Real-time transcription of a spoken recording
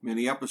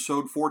Mini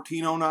episode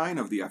 1409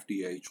 of the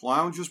FDH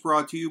Lounge is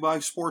brought to you by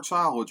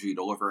Sportsology,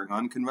 delivering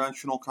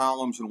unconventional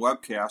columns and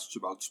webcasts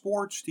about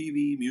sports,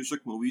 TV,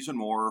 music, movies, and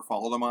more.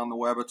 Follow them on the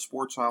web at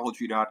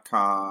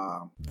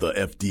sportsology.com. The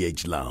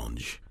FDH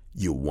Lounge.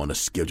 You'll want to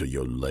schedule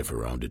your life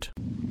around it.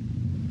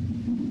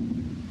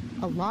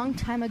 A long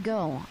time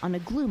ago, on a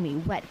gloomy,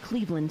 wet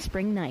Cleveland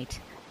spring night,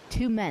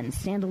 two men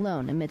stand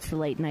alone amidst the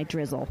late-night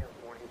drizzle.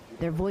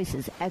 Their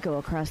voices echo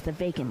across the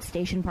vacant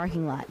station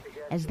parking lot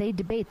as they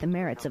debate the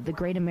merits of the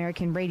great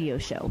American radio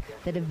show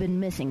that have been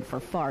missing for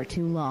far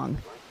too long.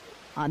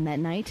 On that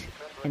night,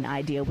 an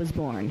idea was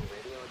born.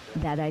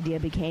 That idea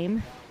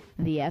became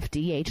the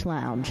FDH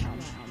Lounge.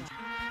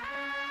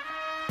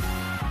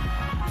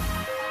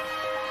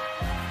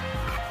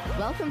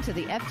 Welcome to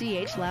the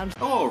FDH Lounge.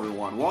 Hello,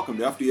 everyone. Welcome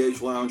to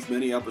FDH Lounge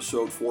Mini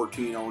Episode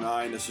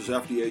 1409. This is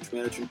FDH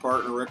Managing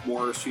Partner Rick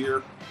Morris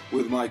here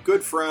with my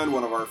good friend,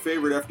 one of our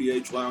favorite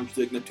FDH Lounge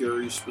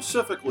dignitaries,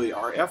 specifically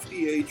our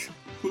FDH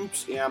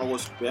Hoops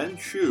analyst, Ben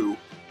Chu,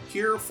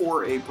 here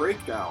for a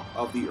breakdown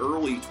of the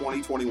early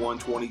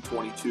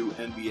 2021-2022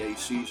 NBA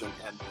season.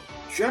 And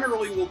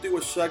generally, we'll do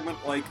a segment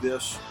like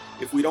this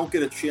if we don't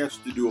get a chance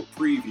to do a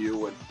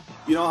preview. And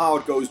you know how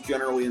it goes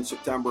generally in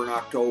September and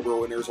October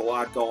when there's a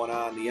lot going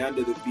on. The end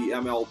of the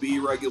MLB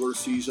regular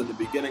season, the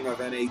beginning of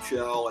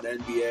NHL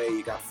and NBA,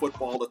 you got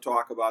football to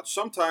talk about.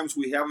 Sometimes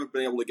we haven't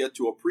been able to get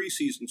to a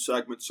preseason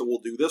segment, so we'll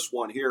do this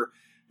one here.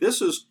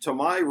 This is, to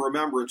my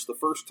remembrance, the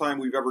first time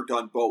we've ever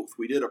done both.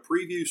 We did a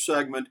preview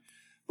segment,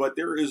 but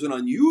there is an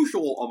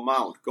unusual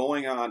amount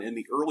going on in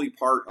the early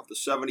part of the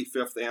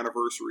 75th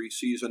anniversary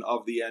season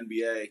of the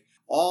NBA,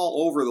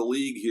 all over the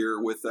league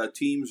here, with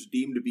teams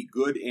deemed to be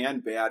good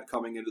and bad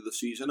coming into the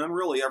season, and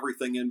really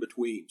everything in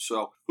between.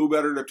 So who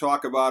better to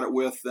talk about it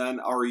with than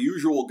our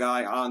usual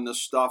guy on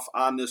this stuff,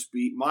 on this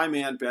beat, my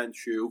man Ben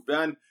Chu.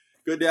 Ben,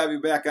 good to have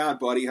you back on,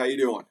 buddy. How you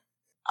doing?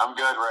 I'm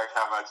good, Rick.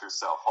 How about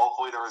yourself?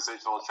 Hopefully the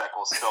residual check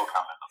will still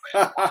come in the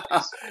mail one of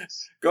these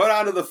days. Go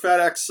down to the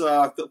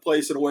FedEx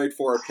place and wait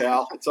for it,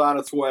 pal. It's on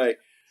its way.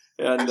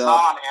 And, it's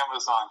not on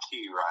Amazon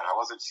Key, right? I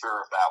wasn't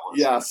sure if that was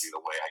going to be the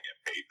way I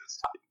get paid this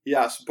time.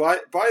 Yes.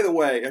 By the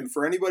way, and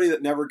for anybody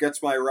that never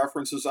gets my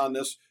references on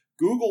this,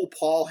 Google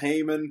Paul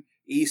Heyman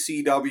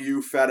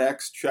ECW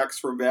FedEx checks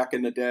from back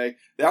in the day.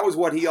 That was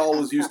what he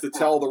always used to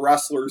tell the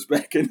wrestlers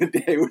back in the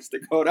day, was to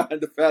go down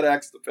to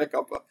FedEx to pick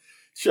up a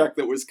check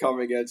that was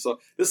coming in. So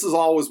this is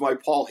always my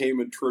Paul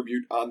Heyman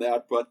tribute on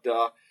that. But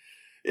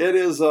it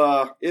is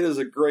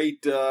a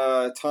great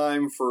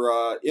time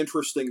for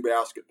interesting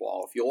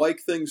basketball. If you like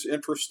things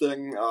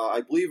interesting,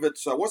 I believe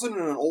it's wasn't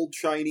it an old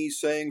Chinese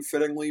saying,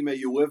 fittingly, may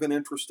you live in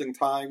interesting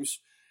times.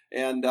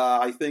 And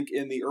I think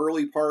in the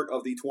early part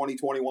of the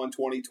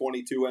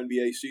 2021-2022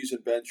 NBA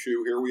season, Ben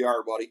Chu, here we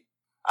are, buddy.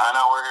 I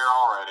know we're here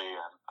already,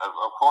 and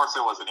of course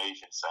it was an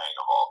Asian saying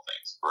of all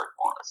things, Rick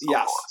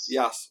Morris.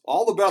 Yes.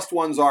 All the best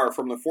ones are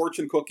from the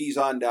fortune cookies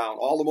on down.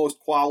 All the most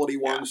quality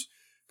ones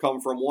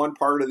come from one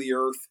part of the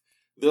earth,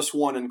 this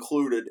one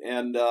included.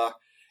 And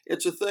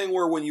it's a thing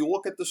where when you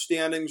look at the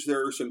standings,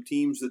 there are some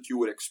teams that you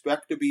would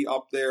expect to be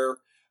up there.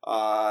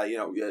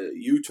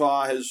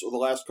 Utah has, the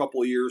last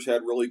couple of years,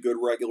 had really good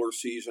regular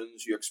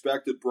seasons. You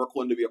expected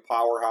Brooklyn to be a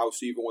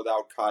powerhouse even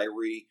without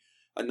Kyrie.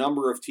 A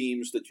number of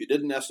teams that you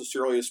didn't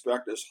necessarily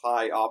expect as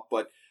high up,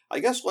 but I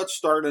guess let's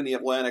start in the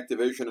Atlantic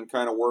Division and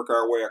kind of work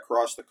our way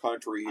across the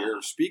country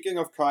here. Speaking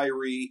of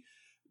Kyrie,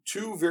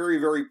 two very,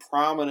 very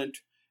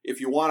prominent,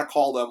 if you want to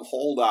call them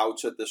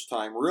holdouts at this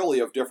time, really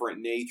of different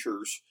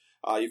natures.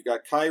 You've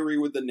got Kyrie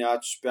with the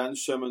Nets, Ben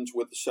Simmons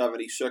with the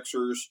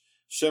 76ers.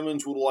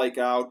 Simmons would like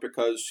out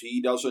because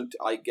he doesn't,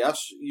 I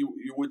guess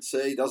you would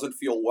say, doesn't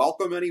feel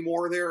welcome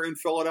anymore there in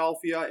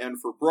Philadelphia. And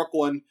for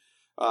Brooklyn,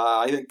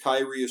 I think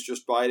Kyrie is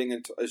just biding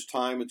his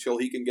time until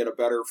he can get a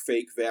better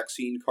fake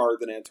vaccine card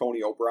than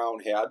Antonio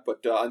Brown had.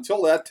 But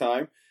until that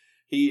time,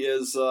 he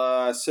is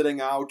sitting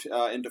out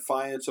in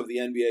defiance of the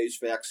NBA's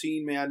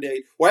vaccine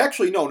mandate. Well,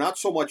 actually, no, not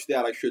so much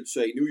that, I should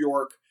say. New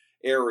York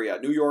area.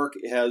 New York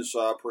has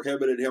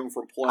prohibited him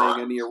from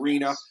playing in the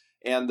arena,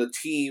 and the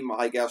team,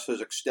 I guess,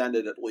 has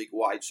extended it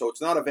league-wide. So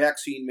it's not a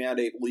vaccine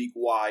mandate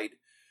league-wide.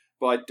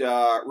 But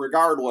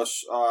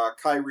regardless,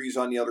 Kyrie's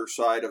on the other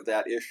side of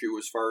that issue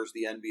as far as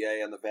the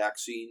NBA and the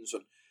vaccines.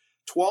 And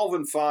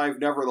 12-5,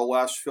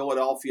 nevertheless.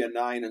 Philadelphia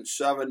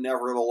 9-7,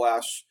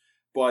 nevertheless.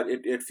 But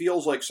it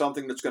feels like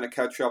something that's going to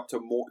catch up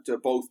to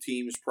both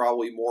teams,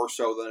 probably more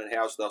so than it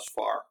has thus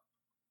far.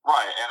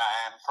 Right,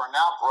 and for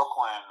now,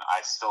 Brooklyn,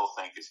 I still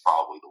think is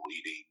probably the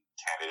leading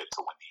candidate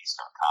to win the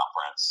Eastern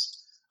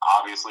Conference.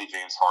 Obviously,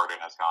 James Harden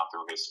has gone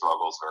through his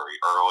struggles very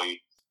early.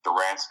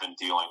 Durant's been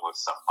dealing with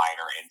some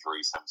minor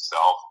injuries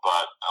himself,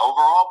 but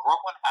overall,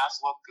 Brooklyn has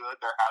looked good.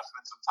 There has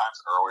been some times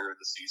earlier in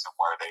the season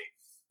where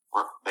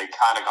they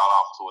kind of got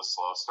off to a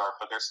slow start,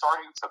 but they're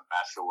starting to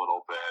mesh a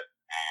little bit,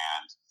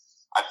 and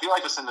I feel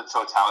like just in the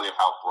totality of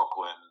how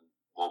Brooklyn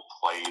will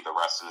play the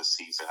rest of the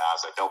season,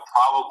 as like they'll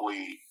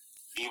probably,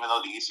 even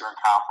though the Eastern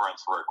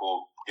Conference, Rick,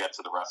 will get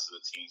to the rest of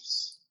the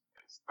teams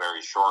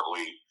very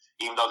shortly,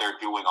 even though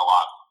they're doing a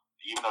lot,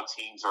 even though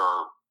teams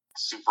are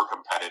super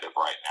competitive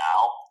right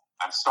now.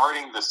 I'm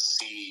starting to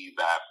see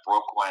that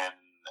Brooklyn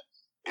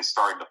is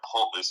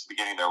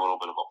beginning a little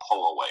bit of a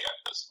pull away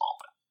at this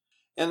moment.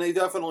 And they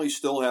definitely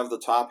still have the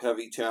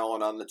top-heavy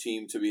talent on the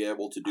team to be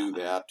able to do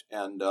that.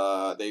 And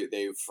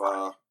they've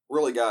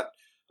really got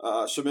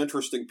some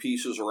interesting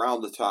pieces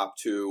around the top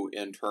two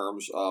in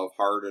terms of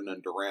Harden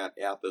and Durant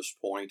at this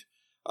point.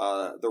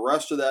 The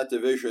rest of that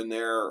division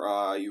there,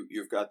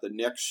 you've got the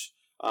Knicks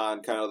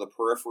on kind of the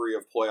periphery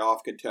of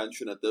playoff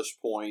contention at this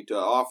point,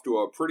 off to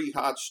a pretty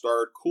hot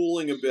start,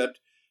 cooling a bit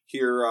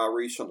here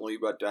recently,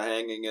 but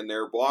hanging in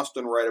there.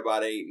 Boston right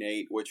about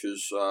 8-8, which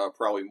is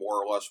probably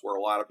more or less where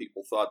a lot of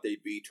people thought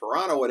they'd be.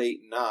 Toronto at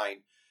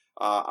 8-9.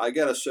 I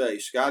gotta say,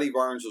 Scotty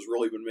Barnes has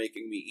really been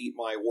making me eat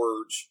my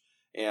words.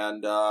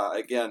 And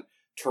again,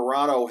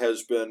 Toronto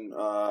has been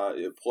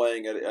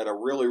playing at a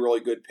really,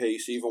 really good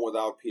pace, even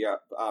without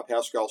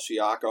Pascal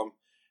Siakam.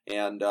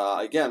 And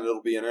again,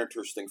 it'll be an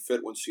interesting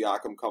fit when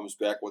Siakam comes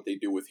back, what they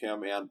do with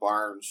him and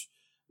Barnes.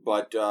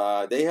 But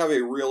they have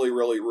a really,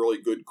 really, really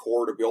good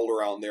core to build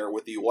around there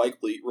with the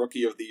likely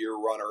Rookie of the Year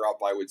runner-up,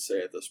 I would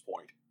say, at this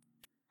point.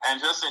 And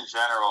just in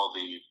general,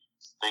 the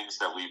things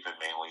that we've been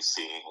mainly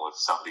seeing with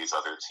some of these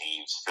other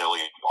teams,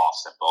 Philly and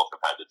Boston both have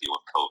had to deal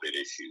with COVID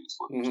issues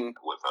with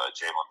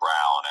Jaylen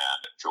Brown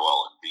and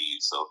Joel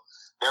Embiid. So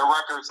their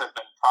records have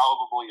been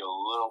probably a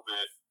little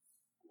bit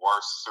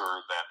worse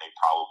than they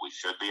probably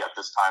should be at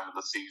this time of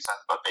the season,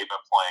 but they've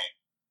been playing.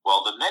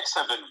 Well, the Knicks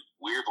have been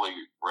weirdly,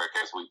 Rick,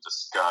 as we've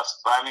discussed,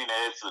 but I mean,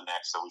 it's the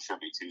Knicks, so we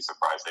shouldn't be too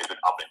surprised. They've been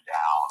up and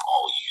down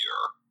all year.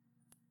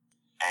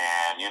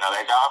 And, they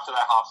got off to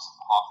that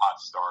hot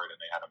start, and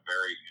they had a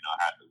very,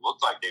 it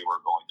looked like they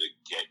were going to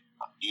get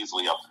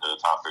easily up into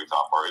the top three,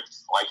 top four.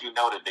 It's, like you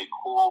noted, they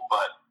cool,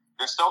 but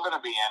they're still going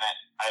to be in it.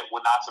 It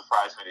would not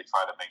surprise me to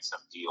try to make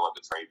some deal at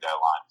the trade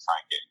deadline, try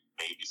and get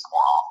maybe some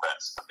more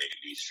offense to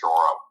maybe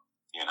shore up,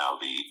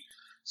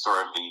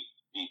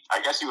 I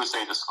guess you would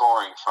say the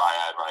scoring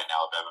triad right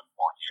now of Evan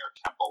Fournier,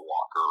 Kemba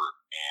Walker,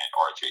 and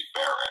RJ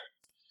Barrett.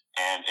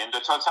 And in the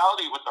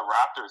totality with the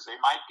Raptors, they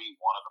might be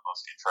one of the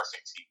most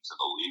interesting teams in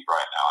the league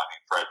right now. I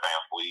mean, Fred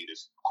VanVleet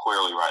is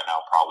clearly right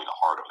now probably the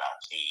heart of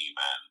that team.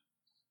 And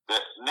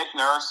Nick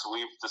Nurse,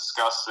 we've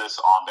discussed this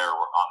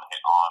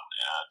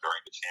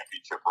during the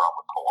championship run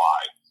with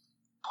Kawhi,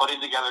 putting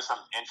together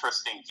some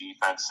interesting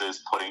defenses,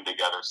 putting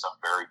together some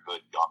very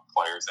good young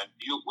players. And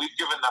we've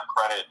given them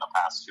credit in the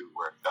past too,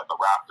 where that the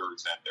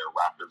Raptors and their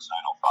Raptors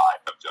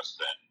 905 have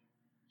just been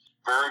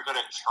very good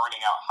at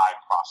churning out high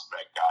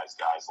prospect guys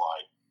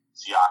like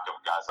Siakam,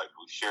 guys like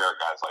Boucher,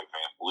 guys like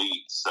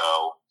VanVleet.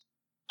 So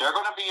they're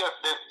going to be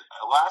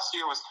last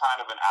year was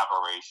kind of an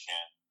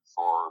aberration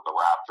for the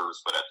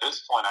Raptors, but at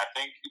this point, I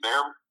think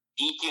they're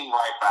eking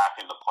right back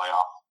in the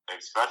playoff,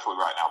 especially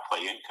right now,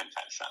 play-in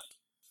contention.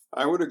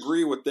 I would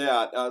agree with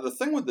that. The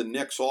thing with the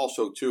Knicks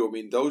also, too, I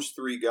mean, those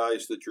three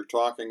guys that you're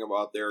talking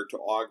about there to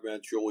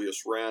augment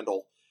Julius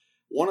Randle,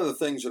 one of the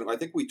things, and I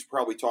think we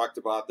probably talked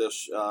about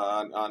this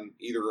on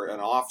either an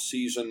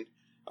off-season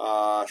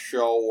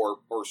show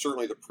or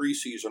certainly the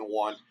preseason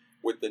one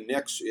with the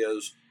Knicks,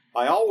 is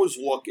I always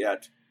look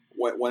at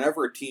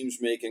whenever a team's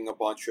making a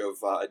bunch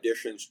of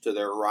additions to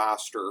their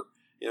roster,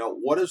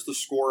 what does the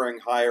scoring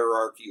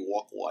hierarchy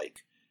look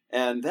like?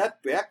 And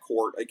that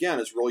backcourt, again,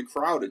 is really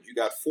crowded. You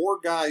got four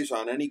guys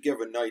on any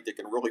given night that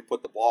can really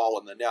put the ball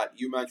in the net.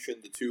 You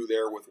mentioned the two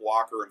there with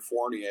Walker and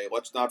Fournier.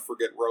 Let's not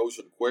forget Rose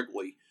and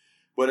Quigley.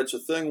 But it's a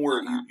thing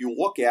where you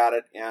look at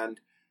it,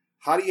 and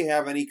how do you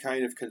have any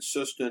kind of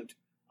consistent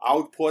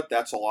output?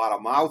 That's a lot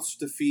of mouths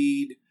to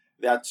feed.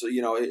 That's,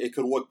 it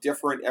could look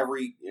different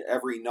every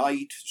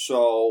night.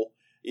 So,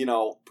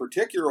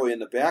 particularly in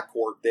the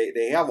backcourt,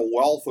 they have a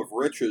wealth of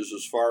riches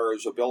as far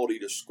as ability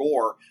to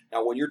score.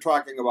 Now, when you're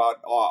talking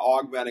about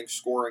augmenting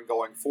scoring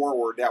going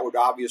forward, that would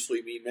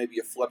obviously mean maybe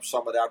you flip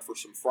some of that for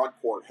some front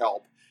court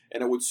help.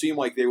 And it would seem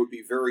like they would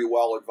be very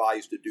well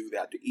advised to do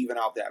that, to even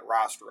out that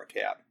roster a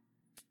tad.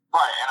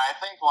 Right, and I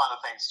think one of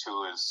the things,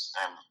 too, is,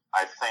 and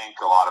I think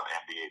a lot of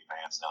NBA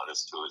fans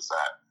notice, too, is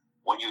that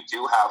when you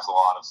do have a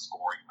lot of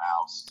scoring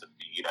mouths to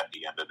feed at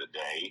the end of the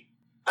day,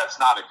 that's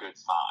not a good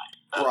sign.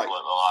 That's right.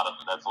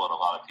 That's what a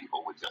lot of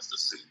people would just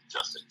assume,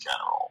 just in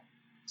general.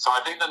 So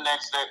I think the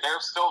Knicks,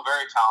 they're still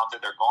very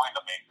talented. They're going to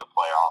make the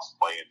playoffs,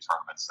 play in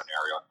tournament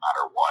scenario, no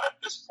matter what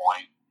at this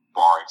point,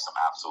 barring some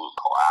absolute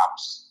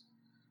collapse.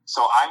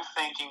 So I'm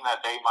thinking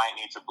that they might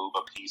need to move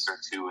a piece or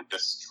two and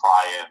just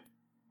try and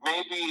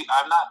maybe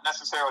I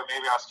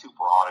was too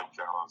broad in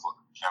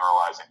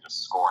generalizing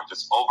just scoring,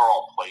 just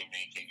overall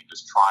playmaking and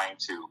just trying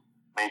to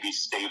maybe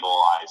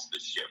stabilize the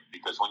ship.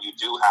 Because when you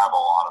do have a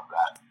lot of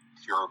that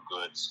pure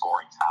good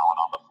scoring talent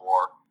on the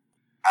floor,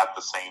 at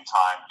the same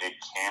time, it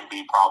can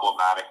be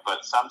problematic.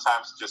 But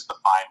sometimes just to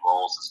find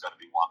roles is going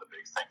to be one of the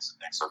big things the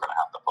Knicks are going to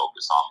have to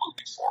focus on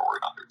moving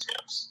forward under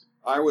Tibbs.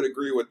 I would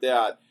agree with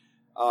that.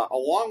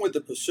 Along with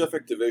the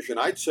Pacific Division,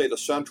 I'd say the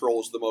Central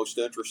is the most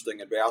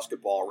interesting in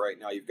basketball right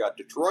now. You've got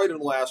Detroit in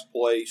last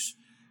place.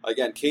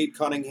 Again, Cade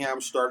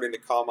Cunningham's starting to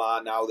come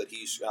on now that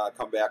he's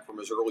come back from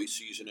his early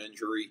season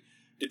injury.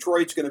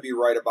 Detroit's going to be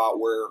right about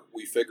where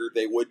we figured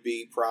they would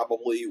be,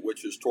 probably,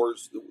 which is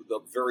towards the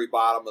very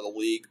bottom of the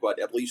league, but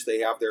at least they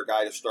have their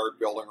guy to start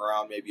building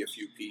around, maybe a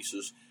few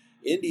pieces.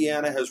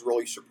 Indiana has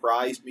really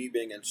surprised me,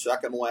 being in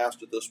second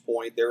last at this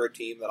point. They're a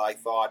team that I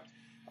thought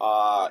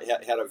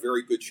had a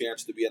very good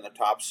chance to be in the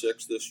top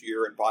 6 this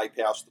year and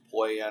bypass the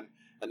play-in,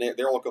 and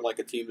they're looking like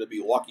a team to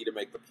be lucky to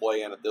make the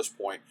play-in at this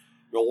point.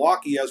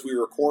 Milwaukee, as we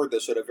record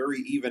this, at a very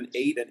even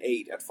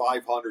 8-8 at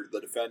 500,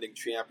 the defending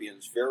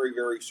champions. Very,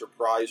 very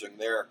surprising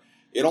there.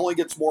 It only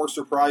gets more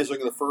surprising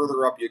the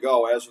further up you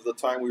go. As of the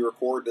time we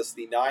record this,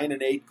 the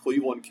 9-8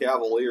 Cleveland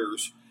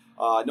Cavaliers.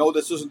 No,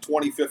 this isn't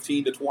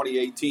 2015 to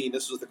 2018.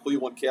 This is the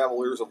Cleveland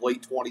Cavaliers of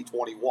late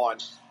 2021.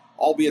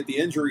 Albeit the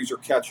injuries are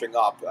catching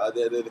up.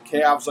 The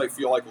Cavs, I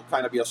feel like, will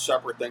kind of be a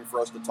separate thing for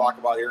us to talk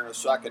about here in a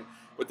second.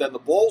 But then the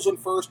Bulls in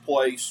first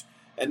place.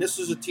 And this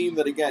is a team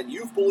that, again,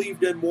 you've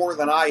believed in more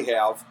than I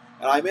have.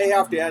 And I may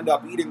have to end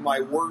up eating my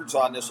words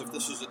on this if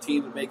this is a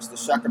team that makes the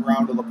second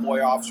round of the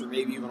playoffs or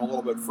maybe even a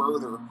little bit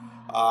further.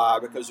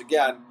 Because,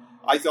 again,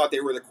 I thought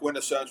they were the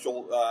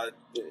quintessential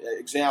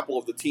example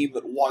of the team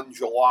that won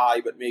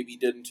July but maybe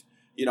didn't,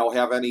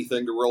 have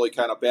anything to really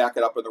kind of back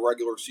it up in the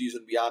regular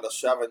season beyond a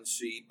 7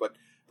 seed. But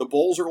the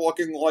Bulls are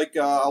looking like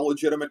a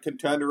legitimate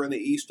contender in the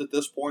East at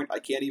this point. I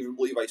can't even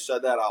believe I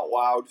said that out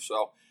loud.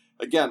 So,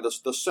 again,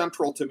 the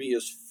Central to me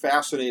is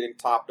fascinating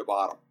top to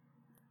bottom.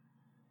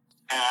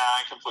 And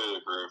I completely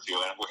agree with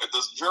you. And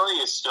the jury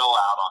is still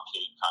out on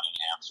Cade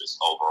Cunningham's just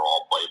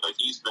overall play, but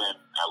he's been,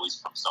 at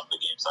least from some of the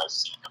games I've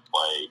seen him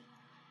play,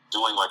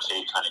 doing what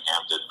Cade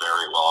Cunningham did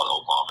very well at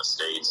Oklahoma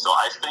State. So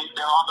I think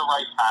they're on the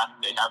right path.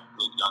 They have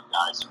good young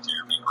guys in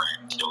Jeremy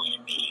Grant,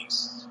 Killian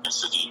Hayes, and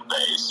Sadiq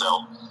Bey.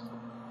 So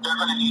they're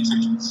going to need to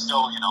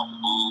still,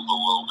 move a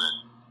little bit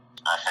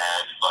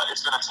ahead, but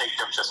it's going to take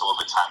them just a little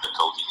bit of time to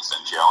cohese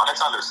and gel, and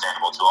it's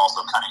understandable too. Also,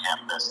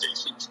 Cunningham missed a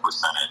huge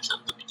percentage at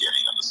the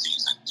beginning of the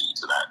season due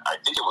to that. I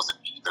think it was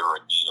either a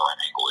knee or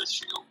an ankle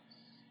issue.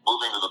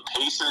 Moving to the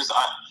Pacers,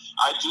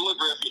 I do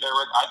agree with you,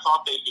 Eric. I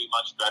thought they'd be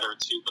much better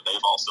too, but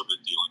they've also been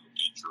dealing with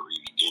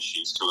injury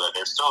issues to it.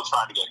 They're still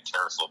trying to get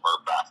Karis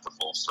LeVert back to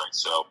full strength.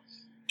 So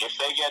if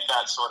they get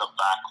that sort of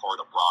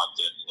backcourt of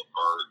Brogdon,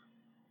 LeVert,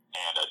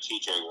 and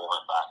TJ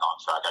Warren back on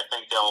track, I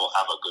think they'll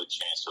have a good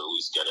chance to at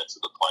least get into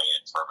the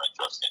play-in tournament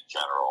just in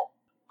general.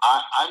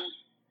 I'm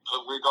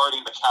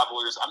regarding the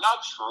Cavaliers, I'm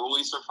not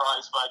truly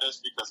surprised by this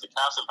because the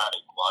Cavs have had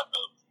a glut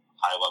of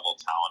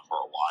high-level talent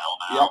for a while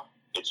now. Yep.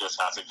 It just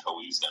hasn't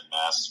cohesed and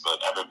messed, but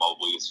Evan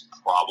Mobley is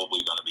probably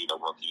going to be the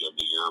Rookie of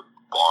the Year,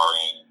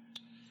 barring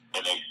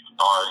an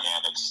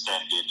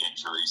extended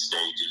injury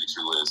stay due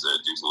to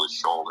his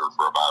shoulder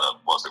for about a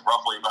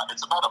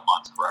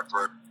month, correct,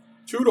 Rick?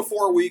 2 to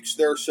 4 weeks,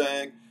 they're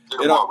saying. 2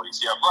 to 4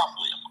 weeks,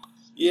 roughly a month.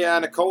 Yeah,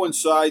 and it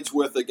coincides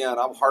with, again,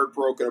 I'm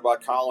heartbroken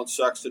about Colin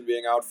Sexton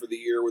being out for the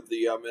year with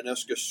the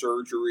meniscus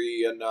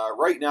surgery. And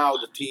right now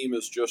the team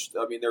is just,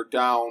 they're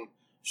down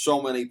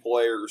so many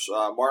players.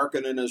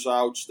 Markkanen is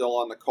out, still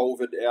on the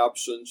COVID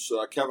absence.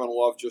 Kevin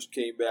Love just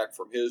came back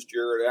from his.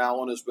 Jared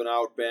Allen has been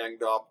out,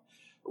 banged up.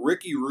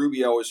 Ricky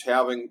Rubio is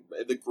having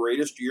the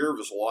greatest year of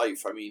his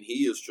life.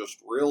 He is just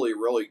really,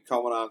 really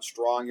coming on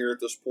strong here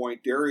at this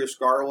point. Darius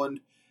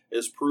Garland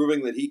is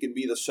proving that he can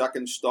be the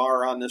second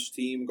star on this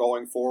team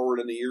going forward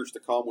in the years to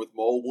come with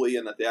Mobley,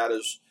 and that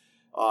is,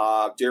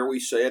 dare we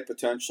say it,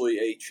 potentially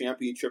a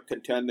championship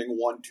contending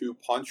 1-2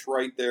 punch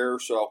right there.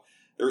 So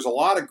there's a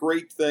lot of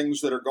great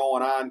things that are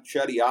going on.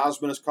 Chetty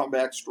Osman has come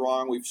back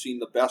strong. We've seen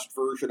the best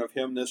version of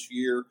him this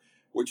year,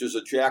 which is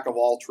a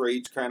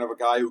jack-of-all-trades kind of a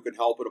guy who can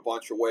help in a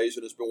bunch of ways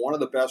and has been one of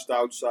the best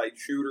outside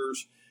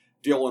shooters.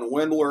 Dylan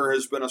Windler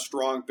has been a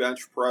strong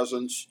bench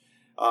presence.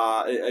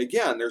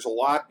 Again, there's a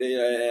lot,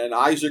 and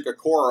Isaac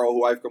Okoro,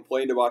 who I've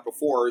complained about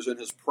before, is in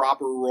his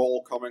proper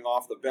role coming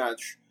off the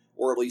bench,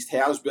 or at least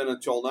has been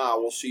until now.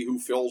 We'll see who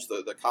fills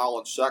the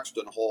Colin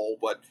Sexton hole,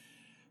 but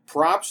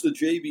props to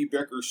J.B.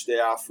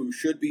 Bickerstaff, who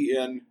should be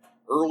in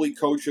early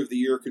Coach of the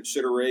Year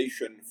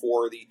consideration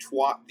for the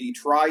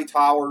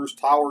Tri-Towers,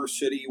 Tower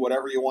City,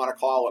 whatever you want to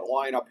call it,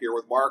 lineup here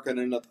with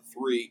Markkanen at the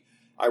 3.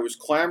 I was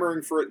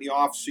clamoring for it in the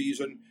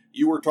offseason.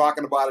 You were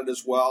talking about it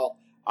as well.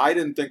 I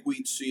didn't think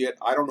we'd see it.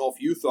 I don't know if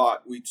you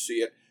thought we'd see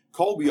it.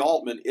 Kobe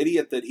Altman,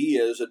 idiot that he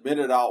is,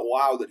 admitted out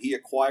loud that he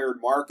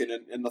acquired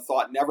Markkanen, and the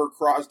thought never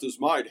crossed his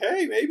mind,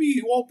 hey, maybe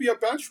he won't be a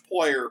bench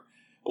player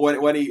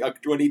when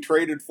he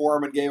traded for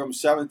him and gave him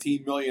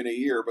 $17 million a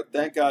year. But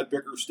thank God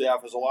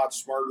Bickerstaff is a lot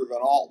smarter than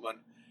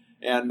Altman.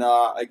 And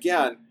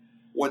again,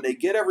 when they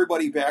get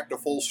everybody back to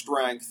full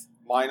strength,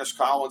 minus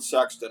Colin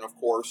Sexton, of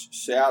course,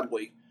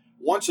 sadly,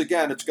 once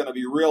again, it's going to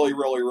be really,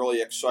 really,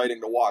 really exciting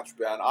to watch,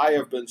 Ben. I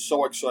have been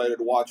so excited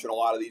watching a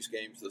lot of these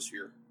games this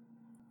year.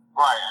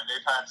 Right, and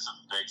they've had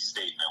some big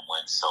statement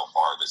wins so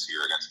far this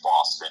year against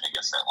Boston,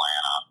 against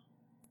Atlanta,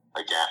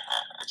 again,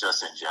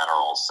 just in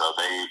general. So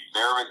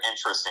they're an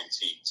interesting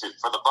team.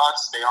 For the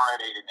Bucks, they are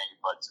at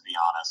 8-8, but to be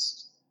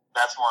honest,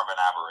 that's more of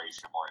an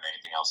aberration more than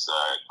anything else.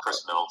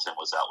 Chris Middleton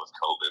was out with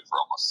COVID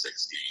for almost 6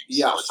 games.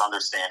 Yes. So it's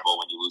understandable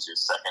when you lose your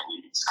second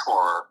leading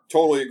scorer.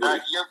 Totally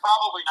agree. You're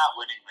probably not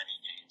winning many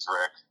games,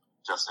 Rick.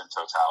 just in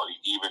totality,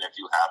 even if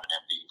you have an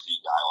MVP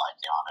guy like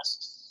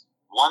Giannis.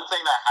 One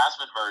thing that has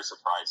been very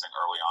surprising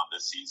early on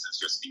this season is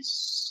just the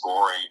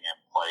scoring and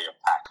play of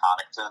Pat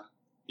Connaughton,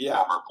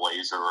 former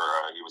Blazer.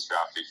 He was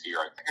drafted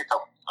here, I think, it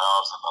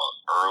was in the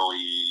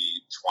early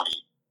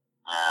 20.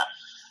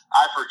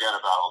 I forget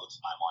about all the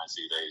timelines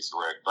these days,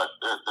 Rick. But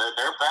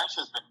their bench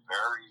has been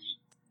very,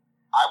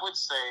 I would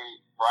say,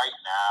 right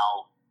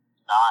now,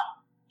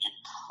 not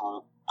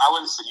improved. I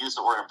wouldn't use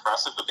the word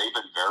impressive, but they've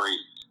been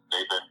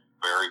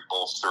very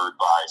bolstered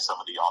by some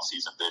of the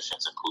offseason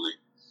additions,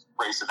 including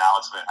Grayson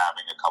Allen's been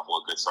having a couple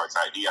of good starts.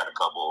 He had a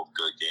couple of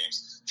good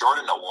games.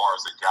 Jordan Noir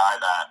is a guy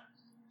that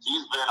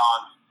he's been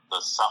on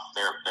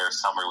their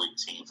summer league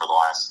team for the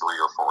last 3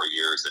 or 4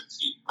 years, and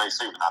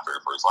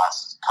for his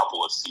last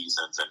couple of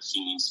seasons, and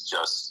he's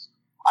just,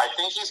 I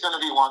think he's going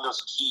to be one of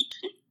those key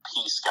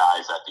piece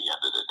guys at the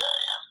end of the day.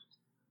 And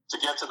to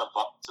get to the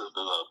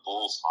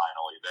Bulls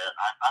finally, then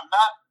I'm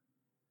not,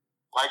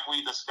 like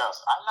we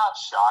discussed, I'm not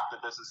shocked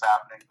that this is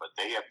happening, but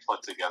they have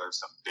put together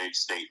some big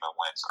statement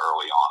wins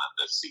early on in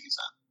this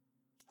season.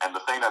 And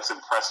the thing that's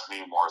impressed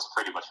me more has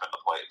pretty much been the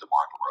play of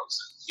DeMar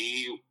DeRozan.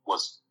 He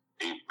was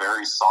a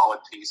very solid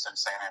piece in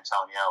San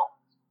Antonio,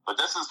 but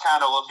this is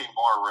kind of looking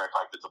more, Rick,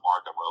 like the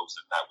DeMar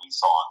DeRozan that we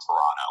saw in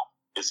Toronto.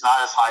 It's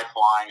not as high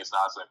flying, it's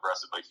not as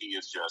aggressive, but he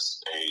is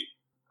just I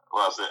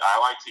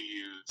like to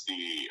use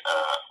the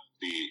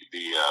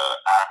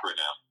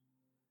acronym.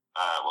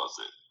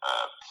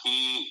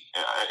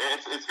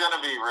 It's going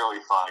to be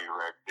really funny,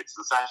 Rick. It's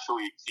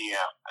essentially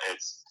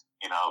PMS.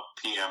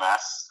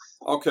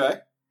 Okay.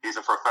 He's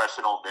a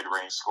professional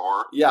mid-range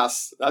scorer.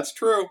 Yes, that's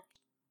true.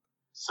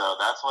 So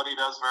that's what he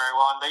does very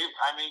well. And you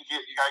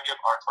got to give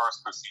Arturas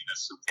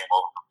Krasinas, who came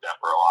over from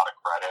Denver, a lot of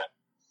credit.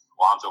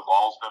 Lonzo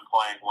Ball's been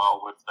playing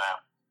well with them.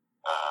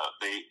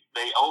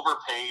 They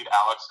overpaid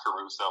Alex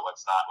Caruso.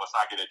 Let's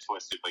not get it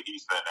twisted, but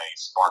he's been a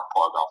spark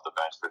plug off the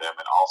bench for them,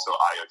 and also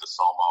Aya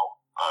DeSomo.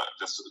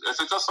 Is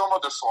it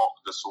DeSomo?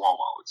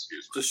 DeSuomo,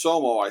 excuse me.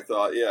 DeSomo, I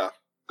thought, yeah.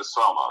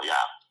 DeSomo,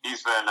 yeah.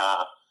 He's been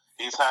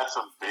he's had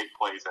some big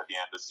plays at the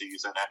end of the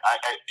season, and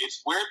it's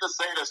weird to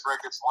say this,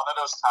 Rick. It's one of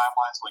those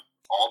timelines when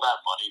all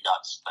that money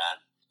got spent,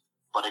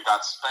 but it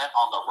got spent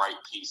on the right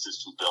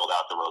pieces to build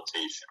out the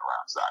rotation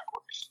around Zach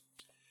LaVine.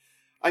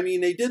 I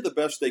mean, they did the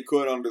best they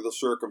could under the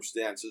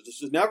circumstances.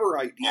 This is never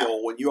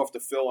ideal when you have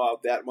to fill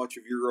out that much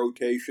of your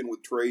rotation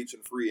with trades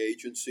and free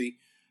agency.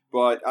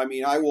 But, I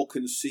mean, I will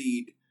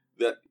concede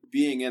that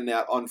being in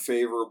that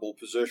unfavorable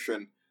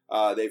position,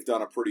 they've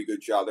done a pretty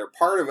good job there.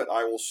 Part of it,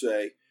 I will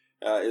say,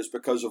 is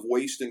because of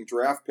wasting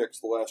draft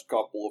picks the last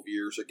couple of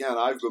years. Again,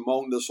 I've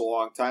bemoaned this a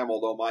long time,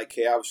 although my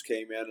Cavs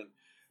came in and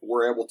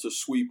were able to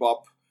sweep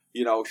up,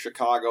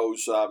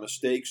 Chicago's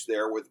mistakes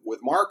there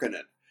with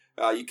Markkanen.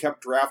 You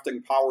kept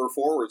drafting power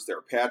forwards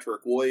there.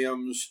 Patrick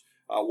Williams,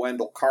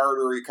 Wendell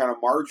Carter, you kind of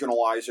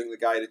marginalizing the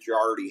guy that you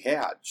already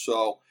had.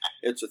 So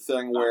it's a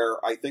thing where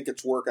I think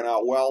it's working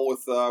out well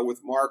with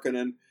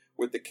Markkanen,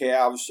 with the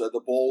Cavs. The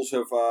Bulls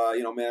have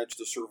managed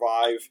to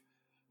survive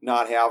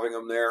not having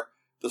him there.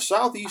 The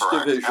Southeast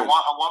Correct. Division. And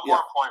one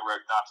more point,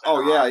 Rick. I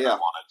want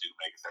to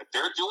make that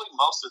they're doing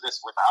most of this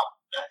without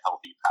a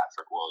healthy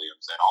Patrick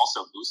Williams, and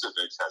also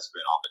Vucevic has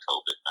been on the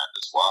COVID mend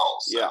as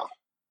well. So. Yeah.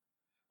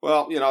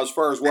 Well, as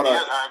far as what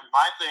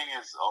my thing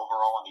is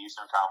overall in the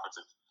Eastern Conference,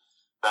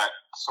 that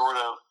sort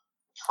of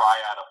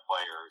triad of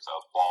players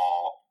of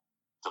Ball,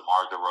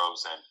 DeMar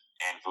DeRozan,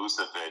 and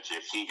Vucevic,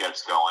 if he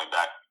gets going,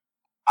 that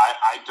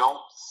I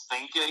don't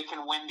think they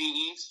can win the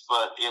East,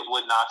 but it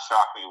would not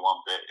shock me one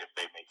bit if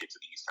they make it to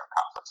the Eastern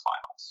Conference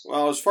Finals.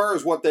 Well, as far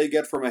as what they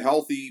get from a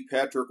healthy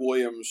Patrick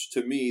Williams,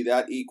 to me,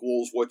 that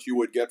equals what you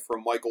would get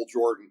from Michael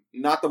Jordan.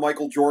 Not the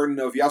Michael Jordan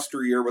of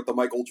yesteryear, but the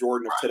Michael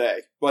Jordan of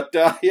today. But,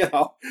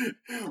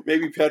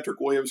 maybe Patrick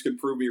Williams can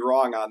prove me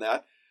wrong on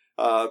that.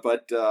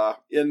 But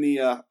in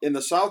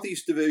the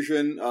Southeast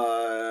Division,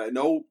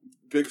 no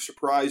big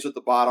surprise at the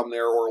bottom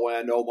there.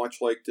 Orlando, much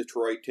like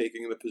Detroit,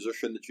 taking the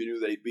position that you knew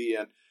they'd be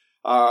in.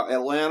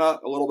 Atlanta,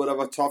 a little bit of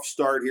a tough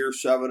start here,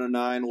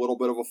 7-9, a little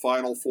bit of a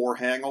Final Four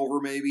hangover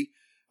maybe.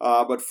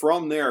 But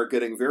from there,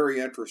 getting very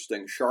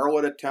interesting.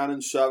 Charlotte at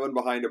 10-7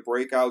 behind a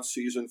breakout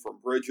season from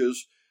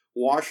Bridges.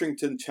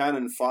 Washington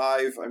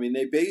 10-5. I mean,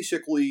 they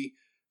basically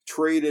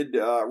traded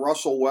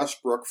Russell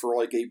Westbrook for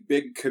like a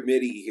big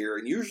committee here.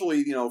 And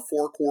usually,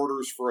 4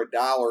 quarters for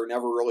 $1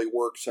 never really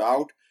works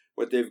out.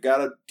 But they've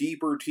got a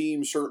deeper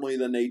team, certainly,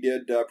 than they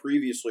did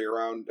previously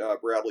around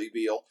Bradley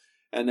Beal.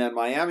 And then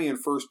Miami in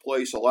first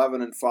place,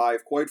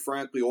 11-5. Quite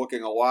frankly,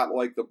 looking a lot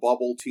like the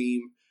bubble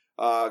team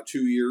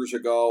 2 years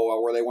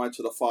ago where they went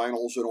to the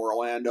finals in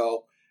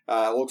Orlando.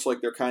 Looks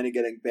like they're kind of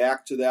getting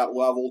back to that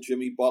level.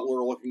 Jimmy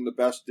Butler looking the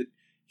best that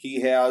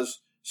he has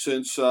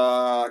since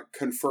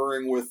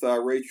conferring with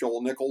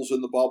Rachel Nichols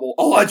in the bubble,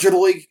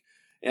 allegedly.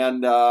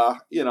 And,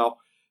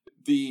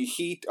 the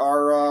Heat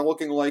are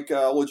looking like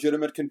a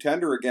legitimate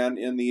contender again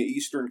in the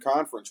Eastern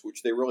Conference,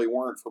 which they really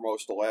weren't for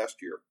most of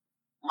last year.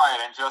 Right,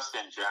 and just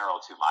in general,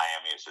 too,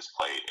 Miami has just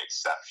played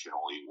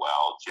exceptionally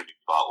well. Jimmy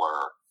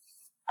Butler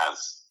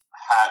has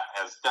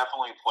has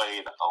definitely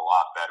played a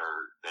lot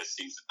better this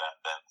season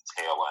than the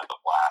tail end of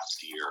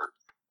last year.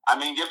 I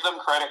mean, give them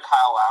credit.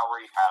 Kyle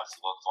Lowry has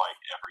looked like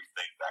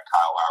everything that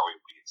Kyle Lowry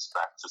we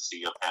expect to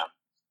see of him.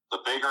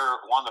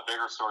 One of the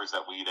bigger stories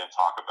that we didn't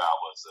talk about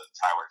was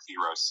Tyler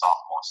Hero's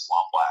sophomore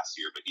slump last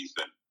year, but he's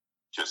been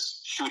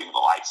just shooting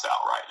the lights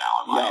out right now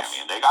in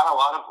Miami. And they got a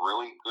lot of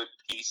really good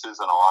pieces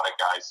and a lot of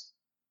guys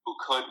who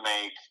could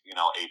make,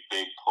 a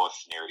big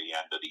push near the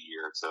end of the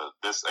year. So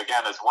this,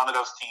 again, is one of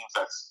those teams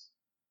that's,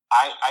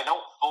 I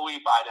don't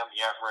fully buy them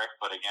yet, Rick,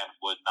 but again,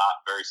 would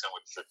not, very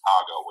similar to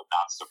Chicago, would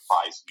not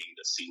surprise me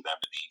to see them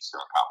in the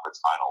Eastern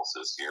Conference Finals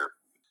this year.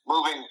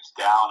 Moving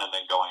down and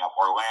then going up,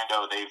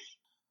 Orlando,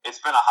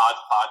 it's been a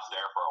hodgepodge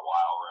there for a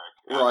while, Rick.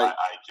 Right.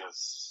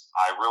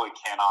 I really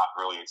cannot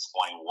really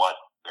explain what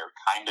they're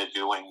kind of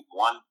doing.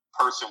 One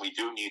person we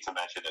do need to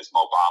mention is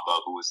Mo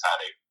Bamba, who has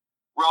had a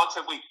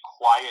relatively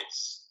quiet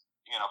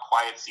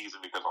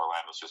season because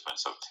Orlando's just been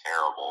so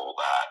terrible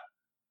that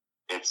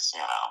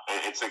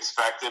it's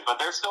expected, but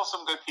there's still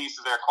some good pieces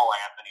there. Cole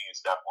Anthony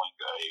is definitely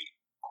a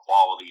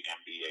quality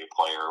NBA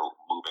player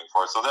moving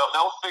forward. So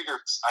they'll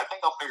figure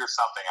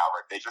something out,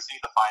 Rick. They just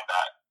need to find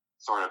that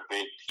sort of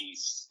big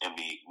piece in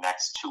the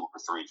next 2 or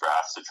 3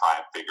 drafts to try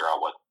and figure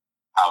out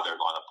how they're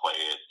going to play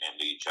it in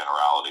the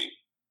generality.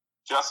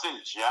 Just in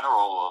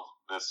general,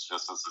 this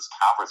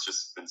conference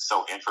just been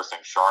so interesting.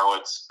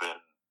 Charlotte's been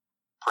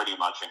pretty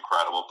much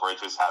incredible.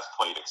 Bridges has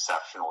played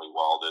exceptionally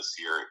well this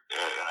year.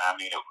 And I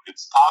mean,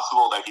 it's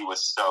possible that he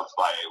was stoked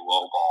by a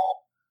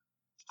lowball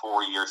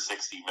 4-year,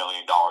 $60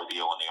 million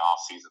deal in the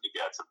offseason to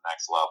get to the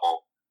next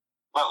level.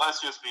 But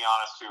let's just be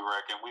honest too,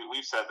 Rick, and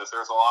we've said this,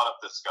 there's a lot of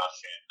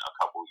discussion a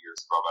couple of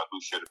years ago about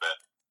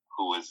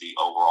who is the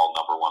overall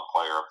number 1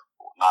 player,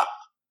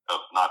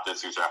 not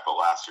this year's draft, but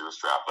last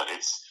year's draft. But it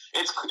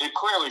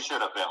clearly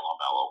should have been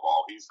LaMelo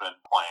Ball. He's been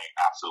playing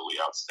absolutely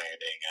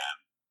outstanding, and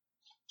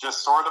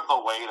just sort of the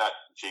way that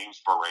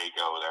James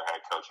Borrego, their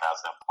head coach, has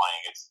them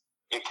playing,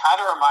 it kind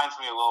of reminds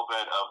me a little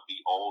bit of the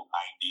old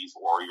 90s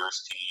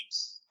Warriors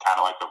teams, kind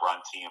of like the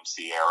Run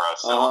TMC era.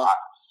 So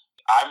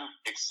I'm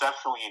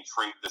exceptionally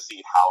intrigued to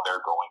see how they're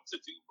going to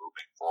do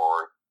moving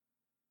forward.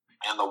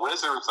 And the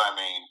Wizards, I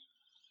mean,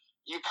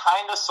 you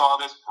kind of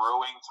saw this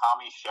brewing.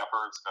 Tommy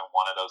Shepard's been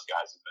one of those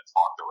guys who's been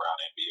talked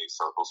around NBA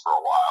circles for a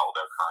while,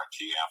 their current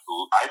GM,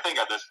 who I think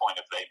at this point,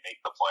 if they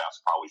make the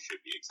playoffs, probably should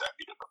be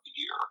executive of the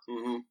year.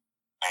 Mm-hmm.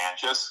 And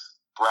just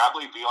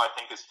Bradley Beal, I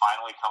think, is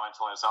finally coming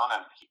to his own.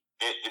 And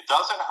it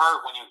doesn't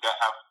hurt when you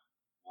have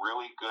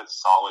really good,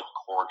 solid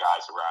core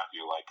guys around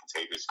you like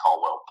Kentavious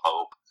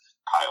Caldwell-Pope,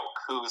 Kyle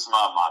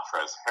Kuzma,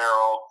 Montrezl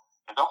Harrell.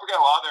 And don't forget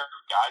a lot of their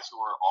guys who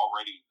are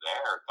already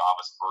there.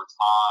 Davis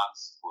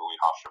Bertans, Rui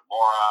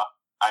Hachimura.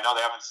 I know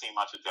they haven't seen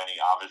much of Denny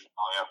Avdija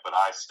yet, but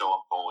I still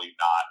am fully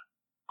not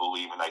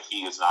believing that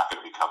he is not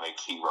going to become a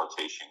key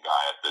rotation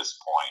guy at this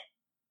point.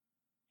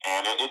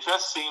 And it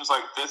just seems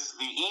like the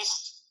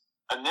East,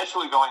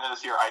 initially going into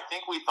this year, I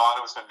think we thought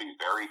it was going to be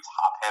very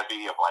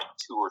top-heavy of like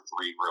 2 or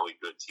 3 really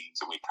good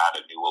teams, and we kind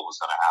of knew what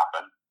was going to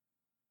happen.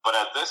 But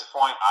at this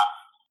point,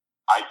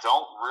 I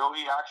don't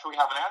really actually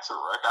have an answer,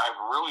 Rick. I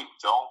really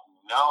don't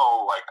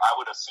know. Like, I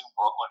would assume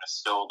Brooklyn is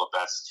still the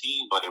best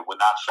team, but it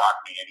would not shock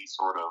me any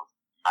sort of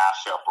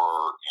mashup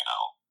or,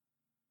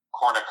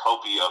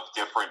 cornucopia of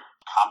different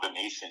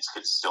combinations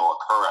could still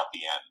occur at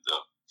the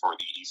end for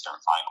the Eastern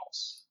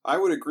Finals. I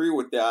would agree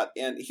with that.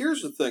 And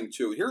here's the thing,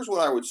 too. Here's what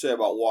I would say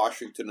about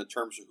Washington in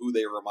terms of who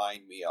they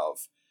remind me of,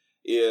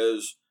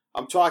 is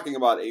I'm talking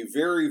about a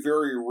very,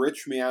 very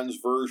rich man's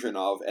version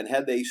of, and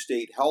had they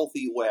stayed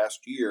healthy last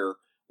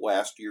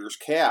year's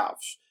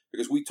Cavs.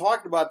 Because we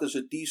talked about this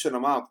a decent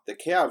amount. The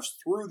Cavs,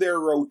 through their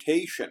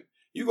rotation,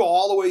 you go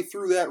all the way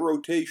through that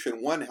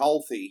rotation when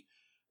healthy,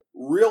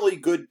 really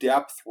good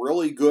depth,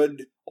 really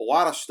good, a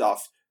lot of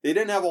stuff. They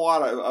didn't have a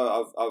lot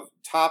of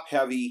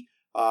top-heavy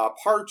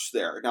parts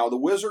there. Now, the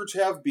Wizards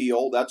have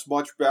Beal. That's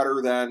much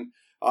better than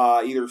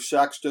either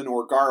Sexton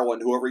or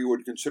Garland, whoever you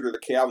would consider the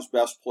Cavs'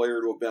 best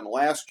player to have been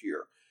last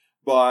year.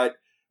 But,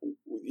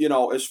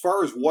 as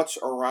far as what's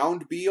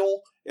around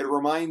Beal, it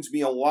reminds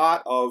me a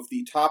lot of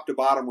the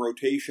top-to-bottom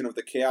rotation of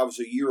the Cavs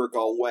a year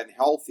ago when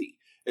healthy.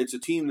 It's a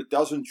team that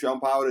doesn't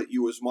jump out at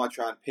you as much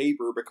on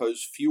paper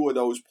because few of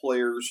those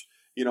players,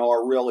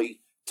 are really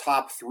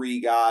top 3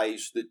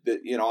 guys that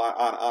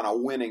on a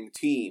winning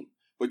team.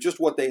 But just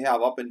what they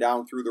have up and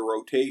down through the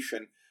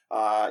rotation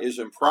is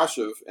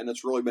impressive, and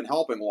it's really been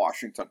helping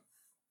Washington.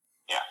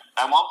 Yeah,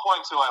 and one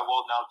point, too, I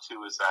will note,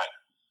 too, is that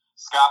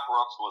Scott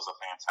Brooks was a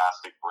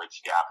fantastic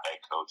bridge gap head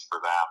coach for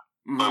them.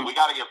 Mm-hmm. But we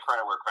got to give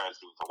credit where credit's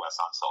due to Wes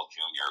Unseld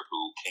Jr.,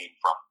 who came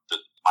from the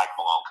Mike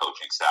Malone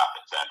coaching staff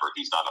in Denver.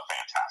 He's done a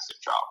fantastic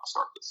job to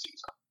start this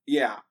season.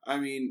 Yeah, I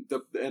mean,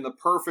 the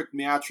perfect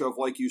match of,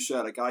 like you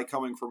said, a guy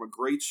coming from a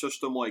great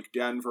system like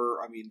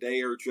Denver. I mean, they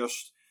are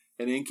just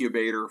an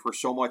incubator for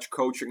so much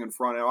coaching and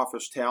front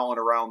office talent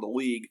around the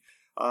league.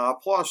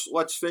 Plus,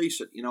 let's face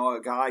it, a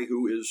guy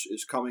who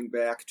is coming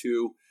back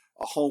to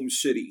a home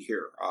city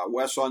here.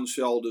 Wes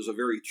Unseld is a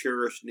very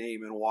cherished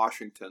name in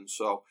Washington,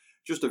 so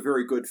just a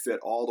very good fit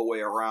all the way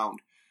around.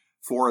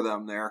 for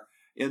them there.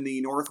 In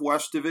the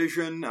Northwest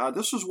Division,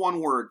 this is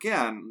one where,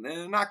 again,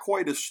 not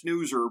quite a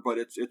snoozer, but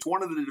it's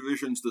one of the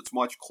divisions that's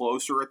much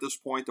closer at this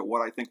point to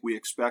what I think we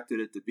expected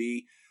it to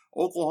be.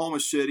 Oklahoma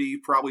City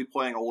probably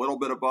playing a little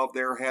bit above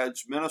their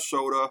heads.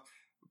 Minnesota,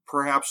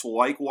 perhaps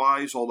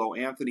likewise, although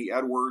Anthony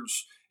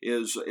Edwards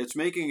it's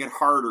making it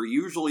harder.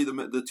 Usually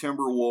the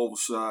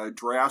Timberwolves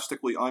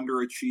drastically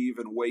underachieve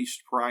and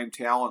waste prime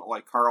talent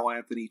like Karl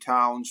Anthony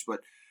Towns,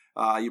 but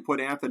you put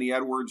Anthony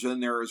Edwards in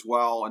there as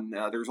well, and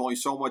there's only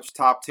so much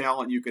top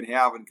talent you can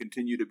have and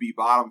continue to be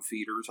bottom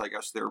feeders, I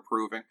guess they're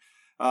proving.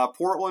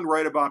 Portland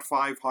right about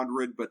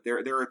 500, but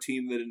they're a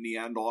team that in the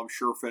end will, I'm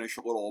sure, finish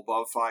a little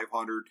above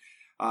 500.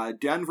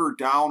 Denver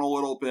down a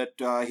little bit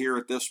here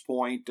at this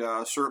point.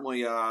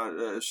 Certainly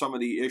some of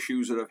the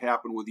issues that have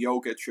happened with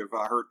Jokic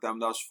have hurt them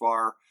thus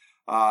far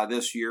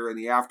this year in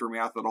the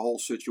aftermath of the whole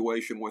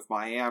situation with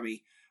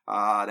Miami.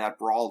 That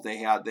brawl they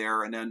had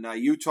there. And then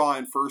Utah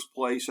in first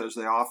place, as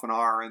they often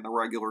are in the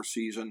regular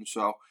season.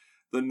 So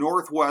the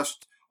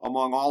Northwest,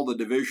 among all the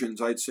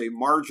divisions, I'd say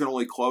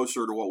marginally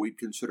closer to what we'd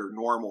consider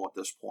normal at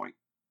this point.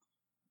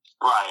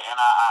 Right,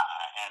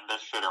 and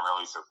this shouldn't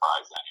really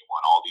surprise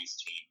anyone. All these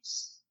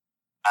teams,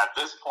 at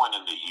this point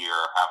in the year,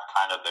 have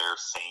kind of their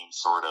same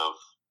sort of,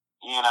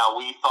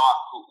 we thought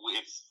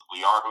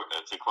we are,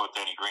 to quote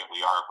Danny Green, we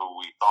are who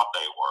we thought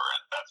they were,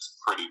 and that's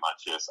pretty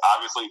much it.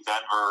 Obviously,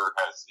 Denver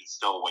is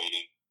still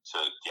waiting to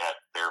get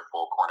their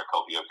full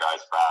cornucopia of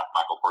guys back.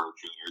 Michael Porter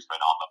Jr. has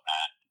been on the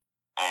mend.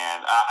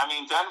 And,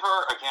 Denver,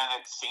 again,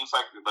 it seems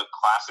like the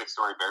classic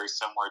story, very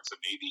similar to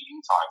maybe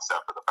Utah,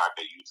 except for the fact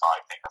that Utah,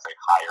 I think, has a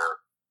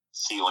higher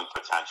ceiling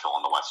potential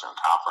in the Western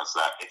Conference.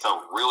 That it's a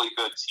really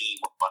good team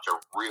with a bunch of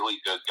really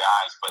good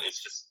guys, but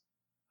it's just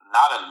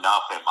not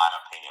enough, in my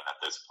opinion, at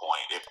this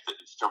point. If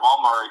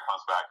Jamal Murray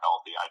comes back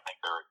healthy, I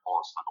think they're a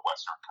force for the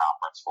Western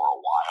Conference for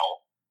a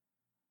while.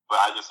 But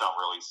I just don't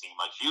really see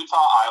much.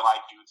 Utah, I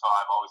like Utah.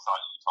 I've always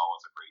thought Utah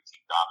was a great team.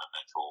 Donovan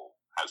Mitchell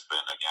has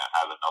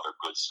had another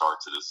good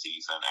start to the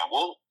season. And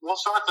we'll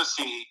start to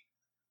see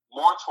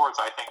more towards,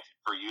 I think,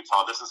 for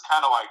Utah. This is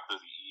kind of like the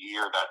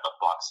year that the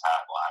Bucks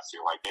had last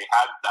year. Like, they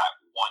had that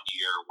one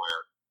year where,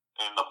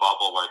 in the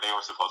bubble, where they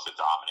were supposed to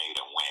dominate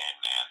and win,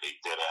 and they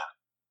didn't.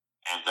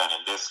 And then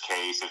in this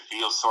case, it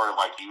feels sort of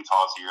like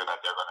Utah's year that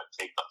they're going to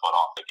take the foot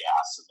off the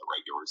gas in the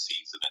regular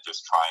season and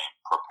just try and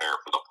prepare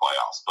for the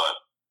playoffs. But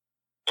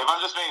if I'm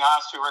just being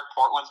honest, Rick,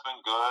 Portland's been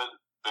good,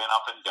 been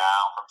up and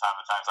down from time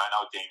to time. I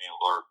know Damian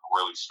Lillard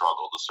really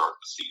struggled to start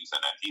the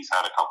season, and he's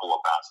had a couple of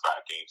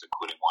bounce-back games,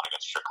 including one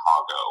against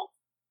Chicago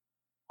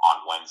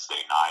on Wednesday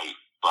night.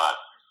 But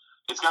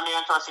it's going to be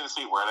interesting to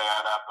see where they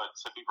add up. But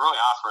to be really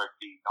honest, Rick,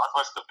 the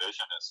Northwest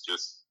Division is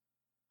just,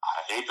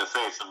 I hate to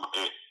say it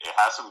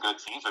has some good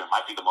teams, but it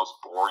might be the most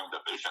boring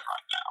division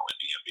right now in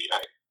the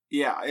NBA.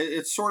 Yeah,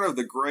 it's sort of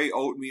the gray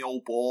oatmeal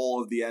bowl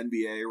of the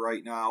NBA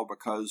right now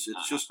because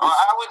it's just. I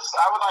would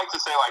like to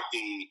say like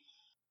the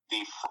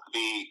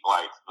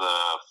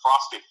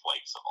Frosted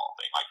Flakes of all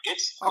things. Like,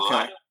 it's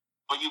good,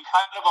 but you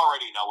kind of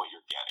already know what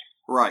you're getting.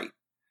 Right.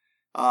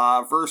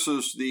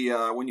 Versus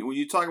the when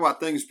you talk about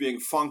things being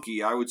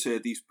funky, I would say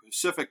the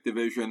Pacific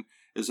Division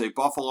is a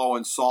buffalo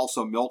and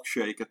salsa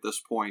milkshake at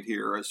this point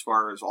here, as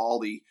far as all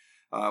the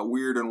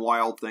weird and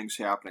wild things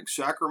happening.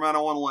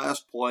 Sacramento in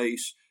last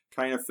place,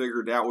 kind of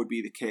figured that would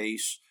be the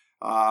case.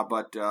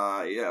 But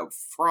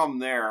from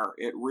there,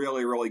 it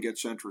really, really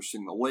gets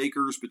interesting. The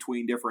Lakers,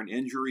 between different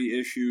injury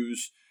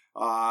issues,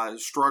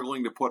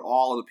 struggling to put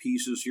all of the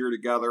pieces here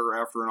together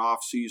after an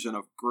offseason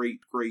of great,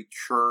 great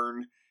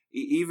churn.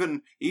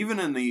 Even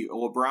in the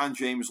LeBron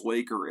James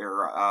Laker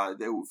era,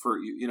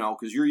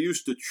 because you're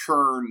used to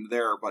churn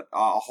there, but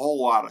a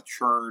whole lot of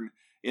churn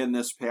in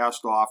this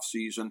past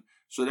offseason.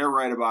 So they're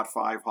right about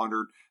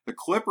 500. The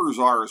Clippers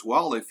are as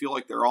well. They feel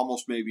like they're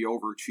almost maybe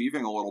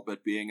overachieving a little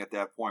bit, being at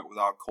that point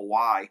without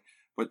Kawhi.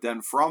 But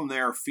then from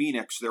there,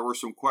 Phoenix, there were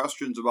some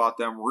questions about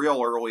them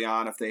real early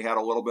on if they had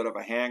a little bit of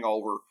a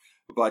hangover.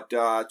 But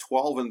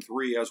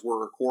 12-3 as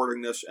we're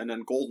recording this, and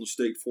then Golden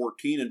State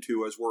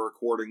 14-2 as we're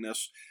recording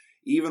this.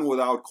 Even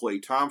without Klay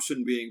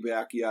Thompson being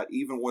back yet,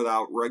 even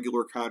without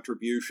regular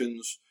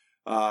contributions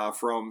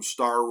from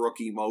star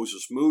rookie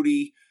Moses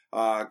Moody,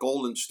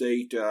 Golden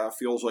State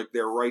feels like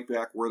they're right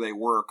back where they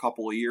were a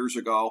couple of years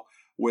ago,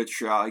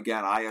 which,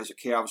 again, I as a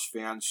Cavs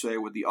fan say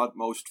with the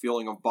utmost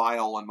feeling of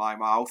bile in my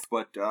mouth,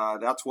 but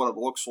that's what it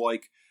looks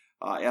like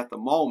at the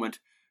moment.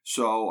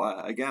 So,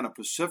 again, a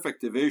Pacific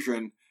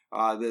Division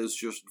that is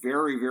just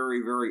very, very,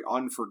 very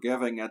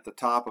unforgiving at the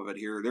top of it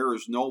here. There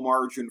is no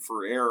margin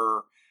for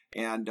error.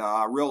 And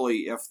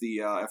really, if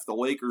the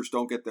Lakers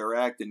don't get their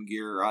act in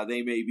gear,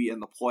 they may be in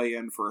the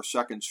play-in for a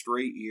second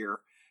straight year.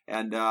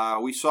 And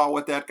we saw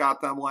what that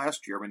got them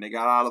last year. I mean, they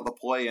got out of the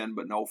play-in,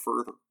 but no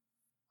further.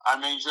 I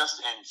mean,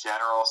 just in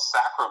general,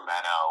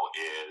 Sacramento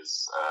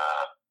is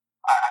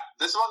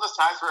this is one of those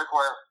times, Rick,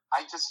 where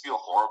I just feel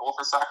horrible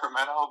for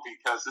Sacramento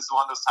because this is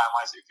one of those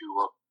timelines, if you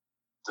look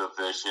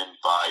division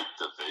by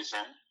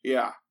division,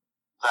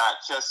 that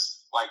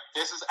just, like,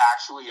 this is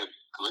actually a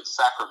good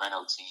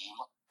Sacramento team.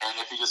 And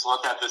if you just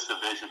look at this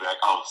division, be like,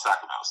 oh,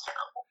 Sacramento's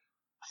terrible.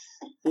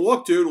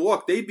 Look, dude,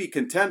 they'd be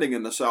contending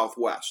in the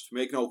Southwest.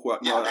 Make no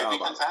question. Yeah, they'd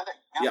be contending.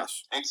 Yeah,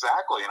 yes.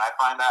 Exactly. And I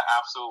find that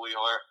absolutely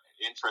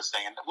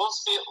interesting. And we'll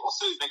see.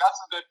 They got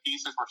some good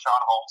pieces.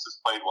 Rashawn Holmes has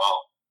played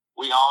well.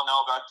 We all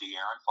know about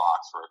De'Aaron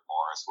Fox, Rick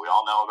Morris. We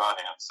all know about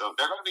him. So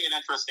they're going to be an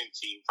interesting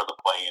team for the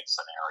play-in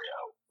scenario.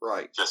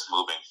 Right. Just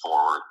moving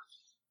forward.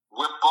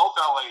 With both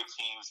LA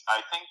teams, I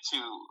think to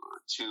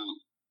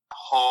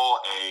pull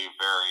a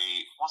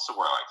very, what's the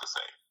word I like to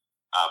say?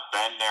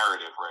 Bend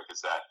narrative, Rick,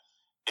 is that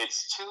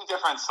it's two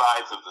different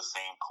sides of the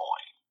same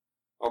coin.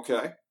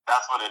 Okay.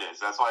 That's what it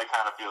is. That's what it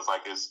kind of feels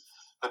like is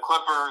the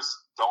Clippers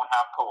don't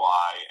have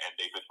Kawhi, and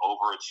they've been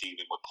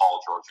overachieving with Paul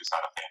George, who's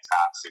had a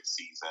fantastic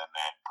season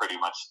and pretty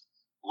much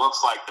looks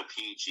like the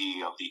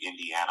PG of the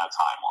Indiana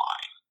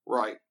timeline.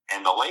 Right.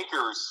 And the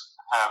Lakers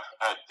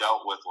have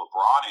dealt with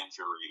LeBron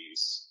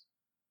injuries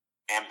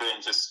and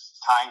been just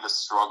trying to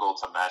struggle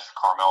to mesh.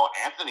 Carmelo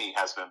Anthony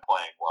has been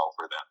playing well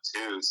for them,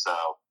 too. So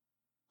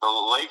the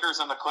Lakers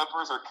and the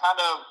Clippers are kind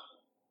of,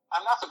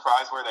 I'm not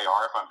surprised where they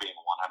are, if I'm being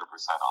 100%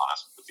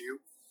 honest with you.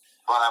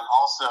 But I'm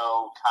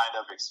also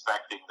kind of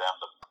expecting them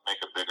to make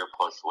a bigger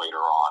push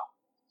later on.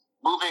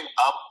 Moving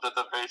up the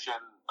division,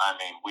 I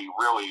mean, we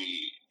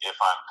really, if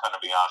I'm going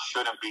to be honest,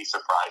 shouldn't be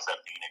surprised that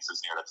Phoenix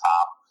is near the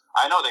top.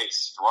 I know they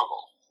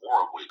struggled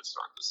horribly to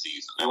start the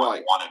season. They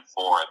went 1-4,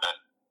 and then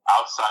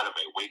outside of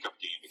a wake-up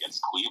game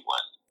against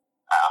Cleveland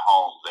at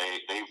home,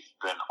 they've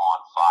been on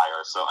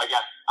fire. So,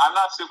 again, I'm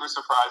not super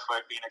surprised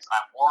by Phoenix.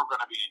 I'm more going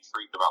to be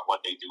intrigued about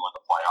what they do in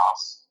the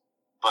playoffs.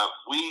 But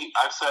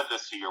I've said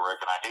this to you, Rick,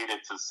 and I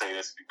hated to say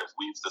this because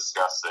we've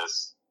discussed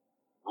this.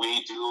 We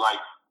do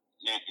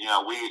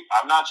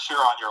I'm not sure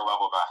on your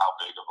level about how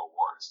big of a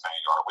Warriors fan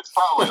you are. It's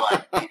probably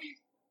like maybe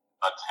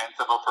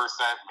 0.1%,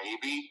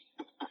 maybe.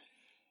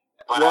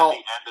 But at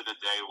the end of the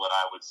day, what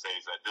I would say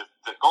is that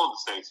the Golden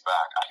State's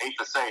back. I hate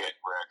to say it,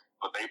 Rick,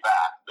 but they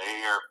back.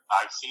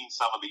 I've seen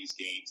some of these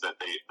games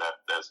that's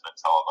been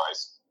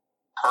televised.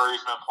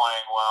 Curry's been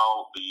playing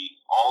well.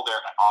 All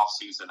their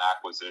offseason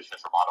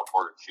acquisitions from Otto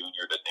Porter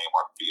Jr. to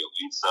Neymar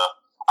Bjelica.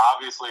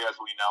 Obviously, as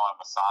we know, I'm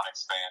a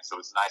Sonics fan, so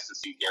it's nice to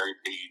see Gary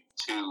Payton,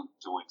 too,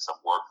 doing some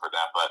work for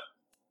them. But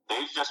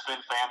they've just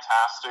been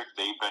fantastic.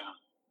 They've been,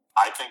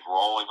 I think,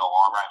 rolling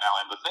along right now.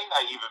 And the thing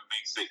that even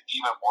makes it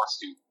even more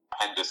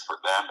stupendous for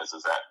them is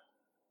that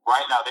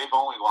right now they've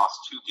only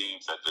lost 2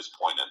 games at this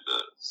point in the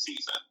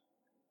season.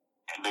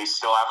 And they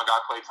still haven't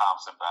got Klay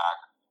Thompson back.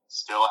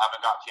 Still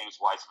haven't got James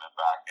Wiseman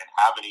back, and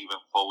haven't even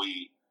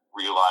fully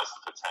realized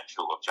the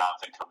potential of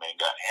Jonathan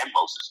Kuminga and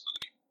Moses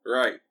Moody.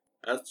 Right,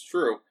 that's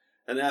true,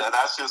 and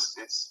that's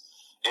just it's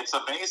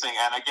amazing.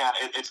 And again,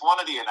 it's one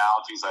of the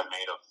analogies I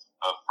made of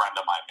a friend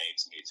of mine made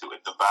to me too.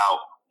 It's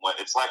about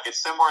it's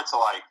similar to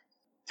like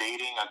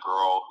dating a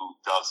girl who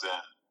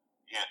doesn't.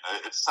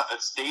 It's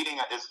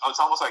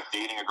almost like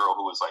dating a girl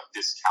who is like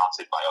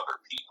discounted by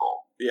other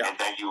people. Yeah. And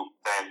then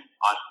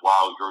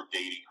while you're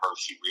dating her,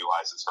 she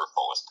realizes her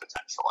fullest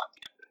potential at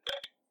the end of the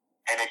day.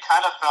 And it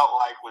kind of felt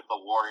like with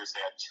the Warriors, they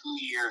had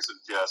 2 years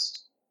of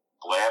just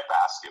bland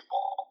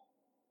basketball.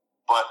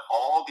 But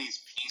all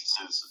these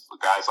pieces,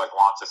 guys like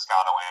Juan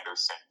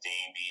Toscano-Anderson,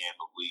 Damian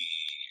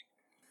Lee,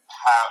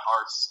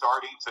 are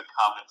starting to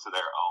come into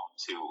their own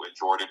too. And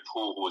Jordan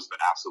Poole, who has been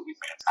absolutely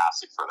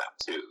fantastic for them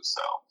too.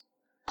 So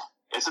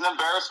it's an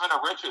embarrassment of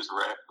riches,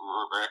 Rick,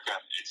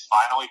 and it's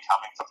finally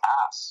coming to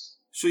pass.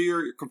 So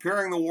you're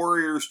comparing the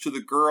Warriors to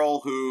the girl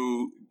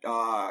who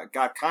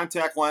got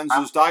contact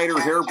lenses, dyed her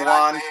hair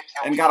blonde,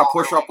 and got a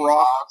push-up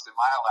raw? Am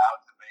I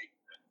allowed to make,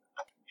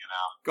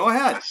 Go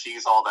ahead. a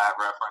She's All That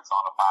reference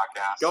on a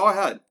podcast? Go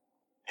ahead.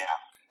 Yeah.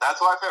 That's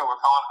what I feel. We're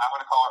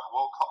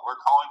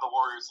calling the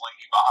Warriors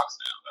Linky Boggs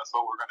now. That's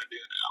what we're going to do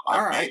now.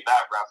 All right. Made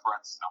that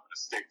reference, and I'm going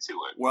to stick to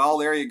it. Well,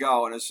 there you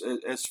go. And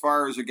as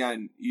far as,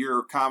 again,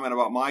 your comment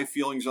about my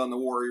feelings on the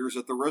Warriors,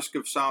 at the risk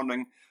of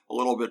sounding a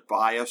little bit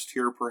biased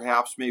here,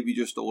 perhaps, maybe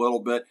just a little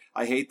bit,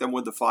 I hate them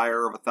with the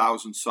fire of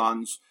 1,000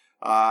 suns.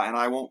 And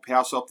I won't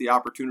pass up the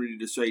opportunity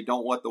to say,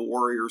 don't let the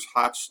Warriors'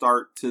 hot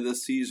start to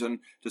this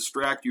season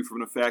distract you from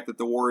the fact that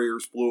the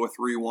Warriors blew a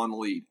 3-1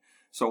 lead.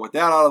 So with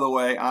that out of the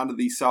way, on to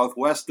the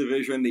Southwest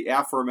Division, the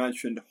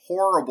aforementioned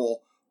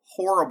horrible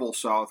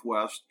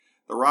Southwest.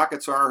 The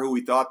Rockets are who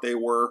we thought they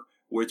were,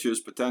 which is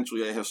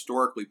potentially a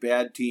historically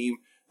bad team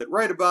that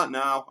right about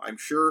now, I'm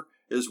sure,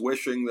 is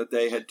wishing that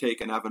they had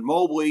taken Evan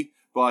Mobley,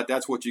 but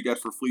that's what you get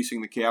for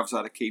fleecing the Cavs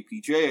out of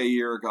KPJ a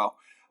year ago.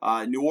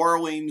 New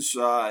Orleans,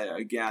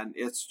 again,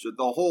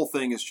 the whole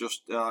thing is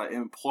just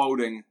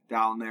imploding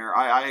down there.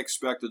 I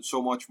expected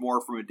so much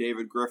more from a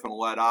David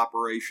Griffin-led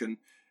operation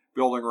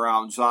building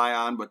around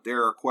Zion, but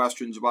there are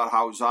questions about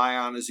how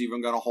Zion is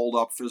even going to hold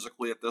up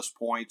physically at this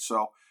point.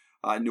 So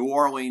New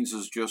Orleans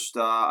is just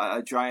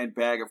a giant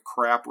bag of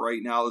crap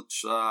right now.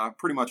 It's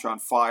pretty much on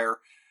fire.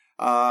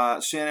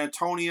 San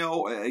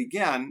Antonio,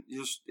 again,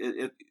 just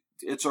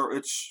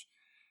it's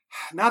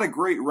not a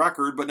great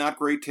record, but not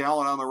great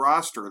talent on the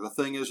roster. The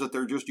thing is that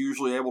they're just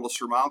usually able to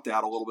surmount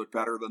that a little bit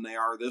better than they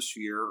are this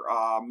year.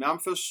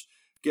 Memphis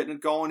getting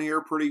it going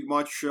here pretty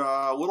much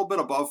a little bit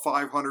above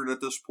 500 at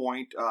this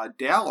point.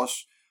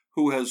 Dallas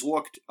who has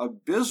looked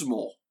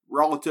abysmal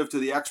relative to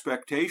the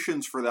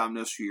expectations for them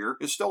this year,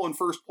 is still in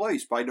first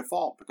place by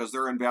default because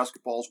they're in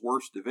basketball's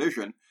worst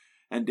division.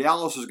 And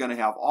Dallas is going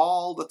to have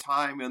all the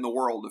time in the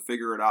world to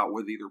figure it out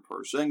with either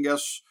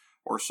Porzingis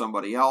or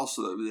somebody else.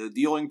 The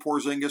dealing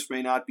Porzingis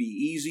may not be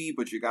easy,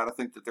 but you got to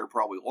think that they're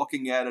probably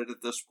looking at it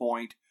at this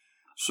point.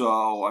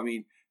 So, I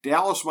mean,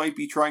 Dallas might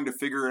be trying to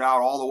figure it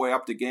out all the way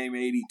up to game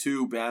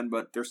 82, Ben,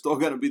 but they're still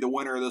going to be the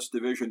winner of this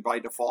division by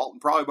default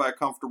and probably by a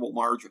comfortable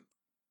margin.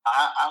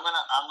 I'm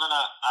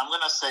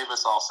gonna save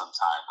us all some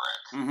time,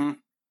 Rick,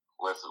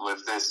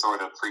 with this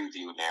sort of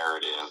preview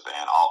narrative,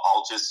 and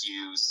I'll just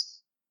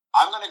use.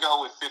 I'm gonna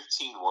go with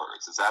 15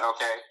 words. Is that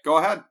okay? Go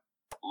ahead.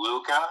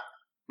 Luka,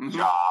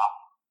 Ja,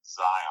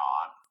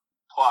 Zion,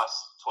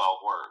 plus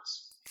 12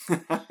 words.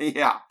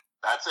 Yeah,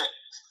 that's it.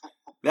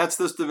 That's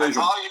this division. That's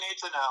all you need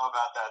to know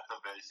about that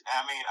division.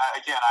 I mean,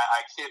 I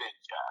kid and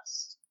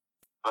jest,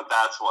 but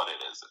that's what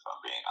it is. If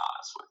I'm being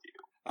honest with you.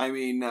 I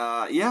mean,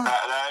 yeah.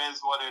 That is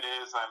what it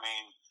is. I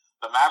mean,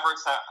 the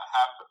Mavericks are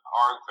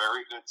a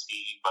very good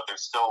team, but they're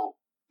still,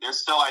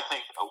 I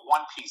think,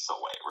 one piece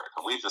away, Rick.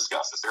 And we've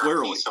discussed this. They're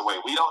Clearly. A piece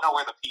away. We don't know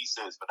where the piece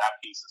is, but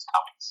that piece is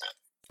coming soon.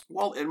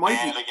 Well, it might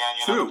be. And again,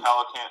 the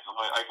Pelicans,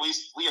 like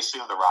we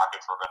assume the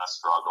Rockets were going to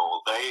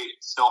struggle. They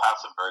still have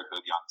some very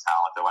good young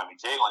talent, though. I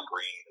mean, Jalen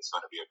Green is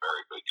going to be a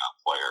very good young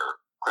player.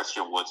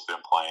 Christian Wood's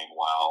been playing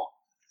well.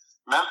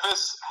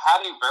 Memphis had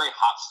a very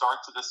hot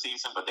start to the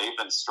season, but they've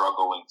been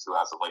struggling too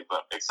as of late.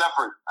 But except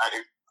for,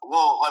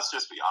 let's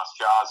just be honest,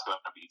 Ja's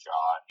going to be Ja.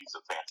 He's a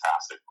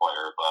fantastic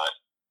player, but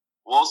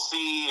we'll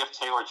see if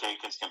Taylor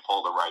Jenkins can pull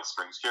the right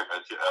strings. Jaren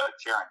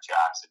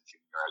Jackson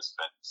Jr. has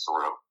been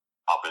sort of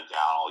up and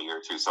down all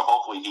year too, so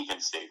hopefully he can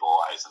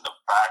stabilize, and the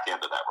back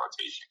end of that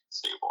rotation can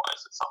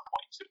stabilize at some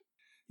point too.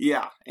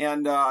 Yeah,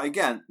 and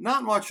again,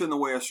 not much in the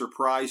way of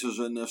surprises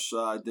in this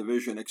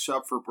division,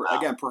 except for,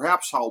 again,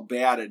 perhaps how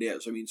bad it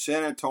is. I mean,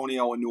 San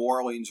Antonio and New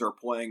Orleans are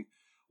playing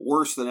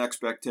worse than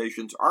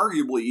expectations,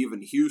 arguably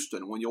even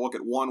Houston. When you look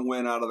at one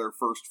win out of their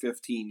first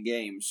 15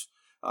 games,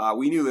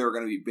 we knew they were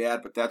going to be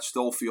bad, but that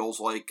still feels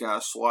like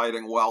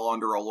sliding well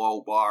under a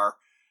low bar.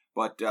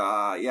 But,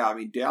 yeah, I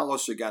mean,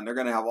 Dallas, again, they're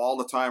going to have all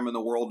the time in the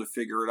world to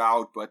figure it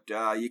out, but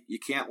you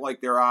can't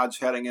like their odds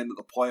heading into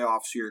the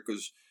playoffs here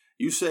because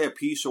you say a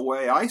piece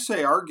away. I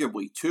say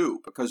arguably two,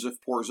 because if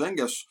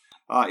Porzingis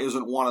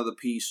isn't one of the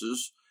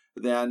pieces,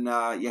 then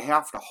you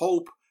have to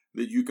hope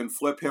that you can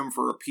flip him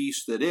for a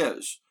piece that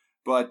is.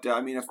 But,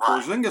 I mean, if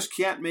Porzingis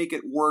can't make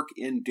it work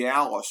in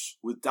Dallas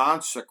with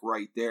Doncic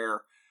right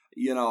there,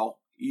 you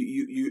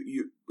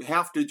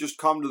have to just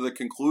come to the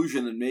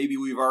conclusion that maybe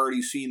we've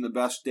already seen the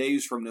best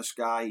days from this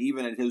guy,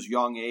 even at his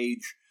young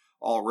age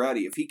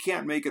already. If he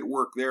can't make it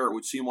work there, it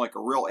would seem like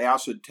a real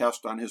acid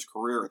test on his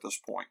career at this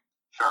point.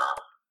 Sure.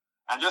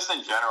 And just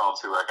in general,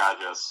 too, Rick,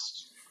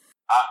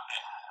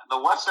 the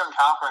Western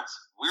Conference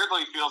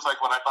weirdly feels like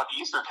what I thought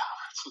the Eastern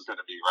Conference was going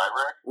to be, right,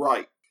 Rick?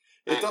 Right.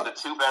 The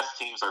two best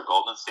teams are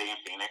Golden State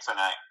and Phoenix, and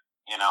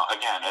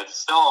again,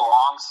 it's still a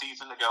long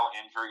season to go.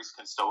 Injuries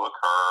can still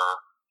occur.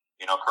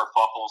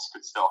 Kerfuffles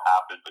could still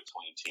happen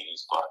between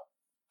teams, but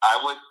I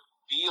would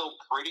feel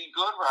pretty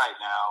good right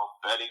now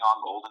betting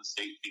on Golden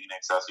State,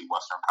 Phoenix as the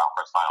Western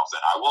Conference Finals,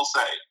 and I will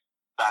say,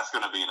 that's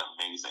going to be an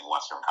amazing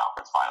Western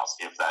Conference Finals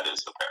if that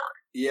is the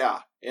pairing.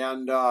 Yeah,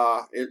 and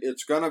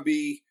it's going to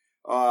be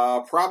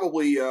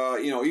probably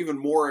even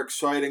more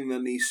exciting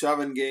than the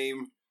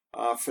 7-game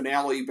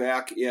finale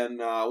back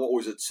in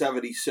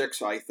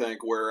 76, I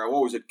think, where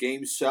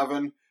Game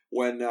 7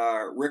 when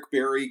Rick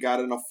Barry got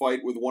in a fight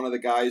with one of the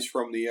guys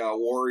from the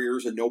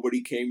Warriors and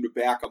nobody came to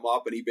back him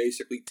up, and he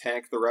basically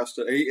tanked the rest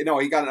of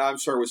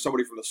with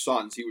somebody from the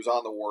Suns. He was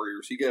on the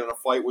Warriors. He got in a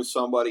fight with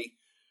somebody,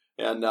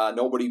 and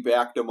nobody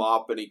backed him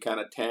up, and he kind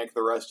of tanked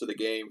the rest of the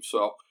game.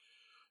 So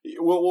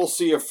we'll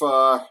see if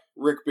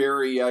Rick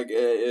Barry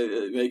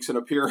makes an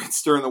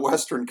appearance during the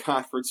Western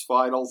Conference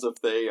Finals if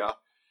they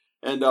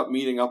end up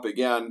meeting up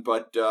again.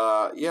 But,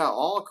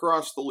 all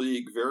across the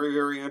league, very,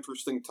 very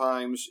interesting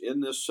times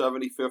in this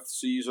 75th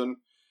season.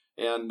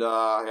 And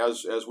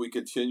as we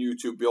continue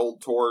to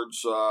build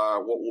towards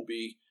what will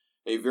be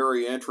a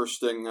very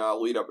interesting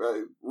lead-up.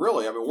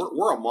 Really, I mean,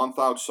 we're a month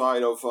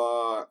outside of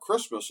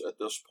Christmas at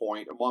this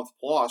point, a month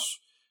plus,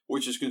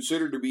 which is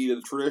considered to be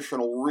the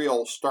traditional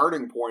real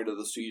starting point of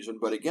the season.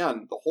 But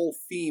again, the whole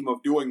theme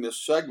of doing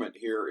this segment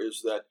here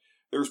is that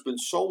there's been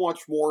so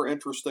much more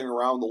interesting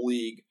around the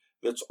league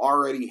that's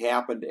already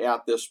happened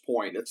at this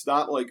point. It's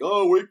not like,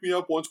 oh, wake me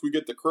up once we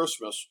get to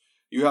Christmas.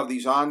 You have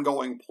these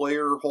ongoing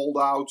player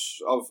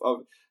holdouts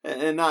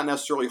and not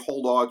necessarily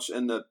holdouts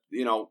in the,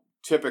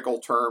 typical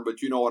term,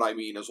 but you know what I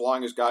mean. As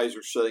long as guys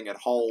are sitting at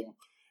home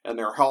and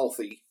they're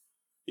healthy,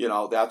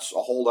 that's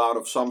a holdout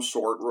of some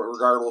sort,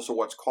 regardless of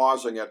what's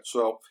causing it.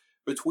 So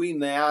between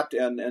that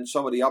and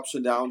some of the ups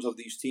and downs of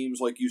these teams,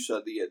 like you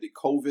said, the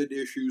COVID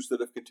issues that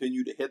have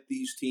continued to hit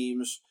these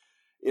teams,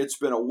 it's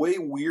been a way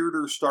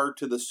weirder start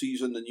to the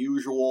season than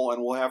usual,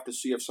 and we'll have to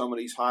see if some of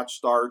these hot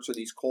starts and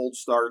these cold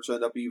starts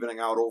end up evening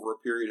out over a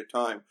period of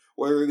time,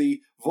 whether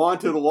the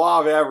vaunted law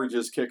of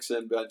averages kicks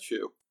in, Ben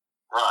Shue.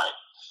 Right.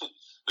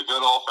 the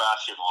good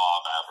old-fashioned law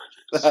of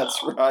averages. That's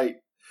right.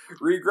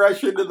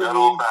 Regression to the good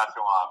mean.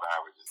 old-fashioned law of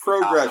averages.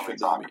 Progression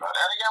to the mean.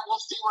 And again, we'll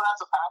see what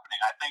ends up happening.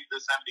 I think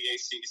this NBA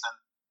season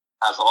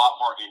has a lot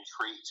more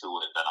intrigue to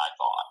it than I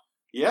thought.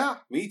 Yeah,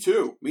 me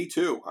too. Me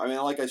too. I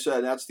mean, like I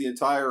said, that's the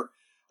entire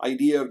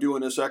idea of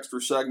doing this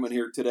extra segment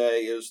here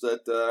today, is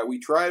that we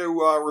try to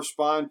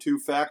respond to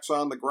facts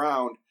on the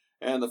ground.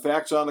 And the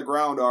facts on the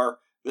ground are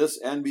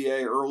this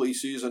NBA early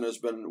season has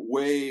been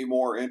way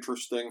more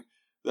interesting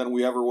than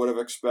we ever would have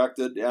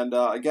expected. And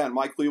again,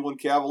 my Cleveland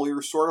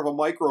Cavaliers sort of a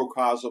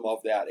microcosm of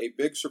that. A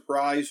big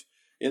surprise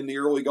in the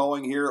early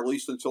going here, at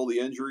least until the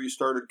injuries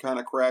started kind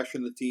of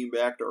crashing the team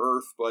back to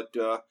earth. But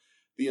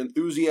the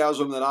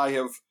enthusiasm that I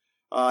have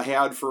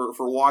had for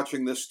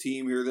watching this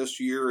team here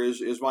this year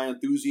is my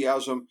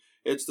enthusiasm.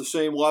 It's the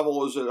same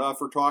level as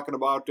for talking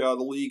about the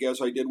league as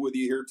I did with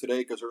you here today,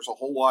 because there's a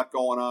whole lot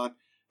going on,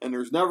 and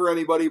there's never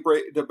anybody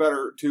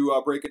better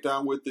to break it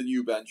down with than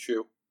you, Ben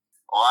Shue.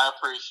 Well, I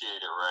appreciate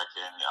it,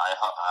 Rick, and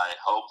I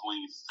hope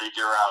we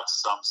figure out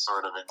some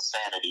sort of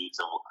insanity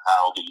to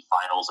how the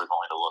finals are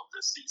going to look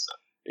this season.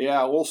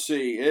 Yeah, we'll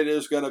see. It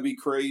is going to be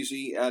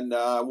crazy, and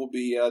we'll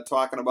be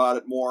talking about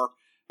it more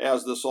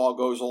as this all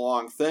goes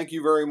along. Thank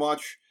you very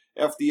much,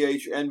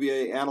 FDH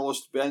NBA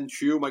analyst Ben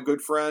Shue, my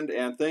good friend,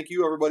 and thank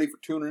you everybody for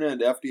tuning in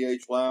to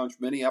FDH Lounge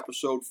mini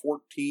episode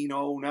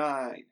 1409.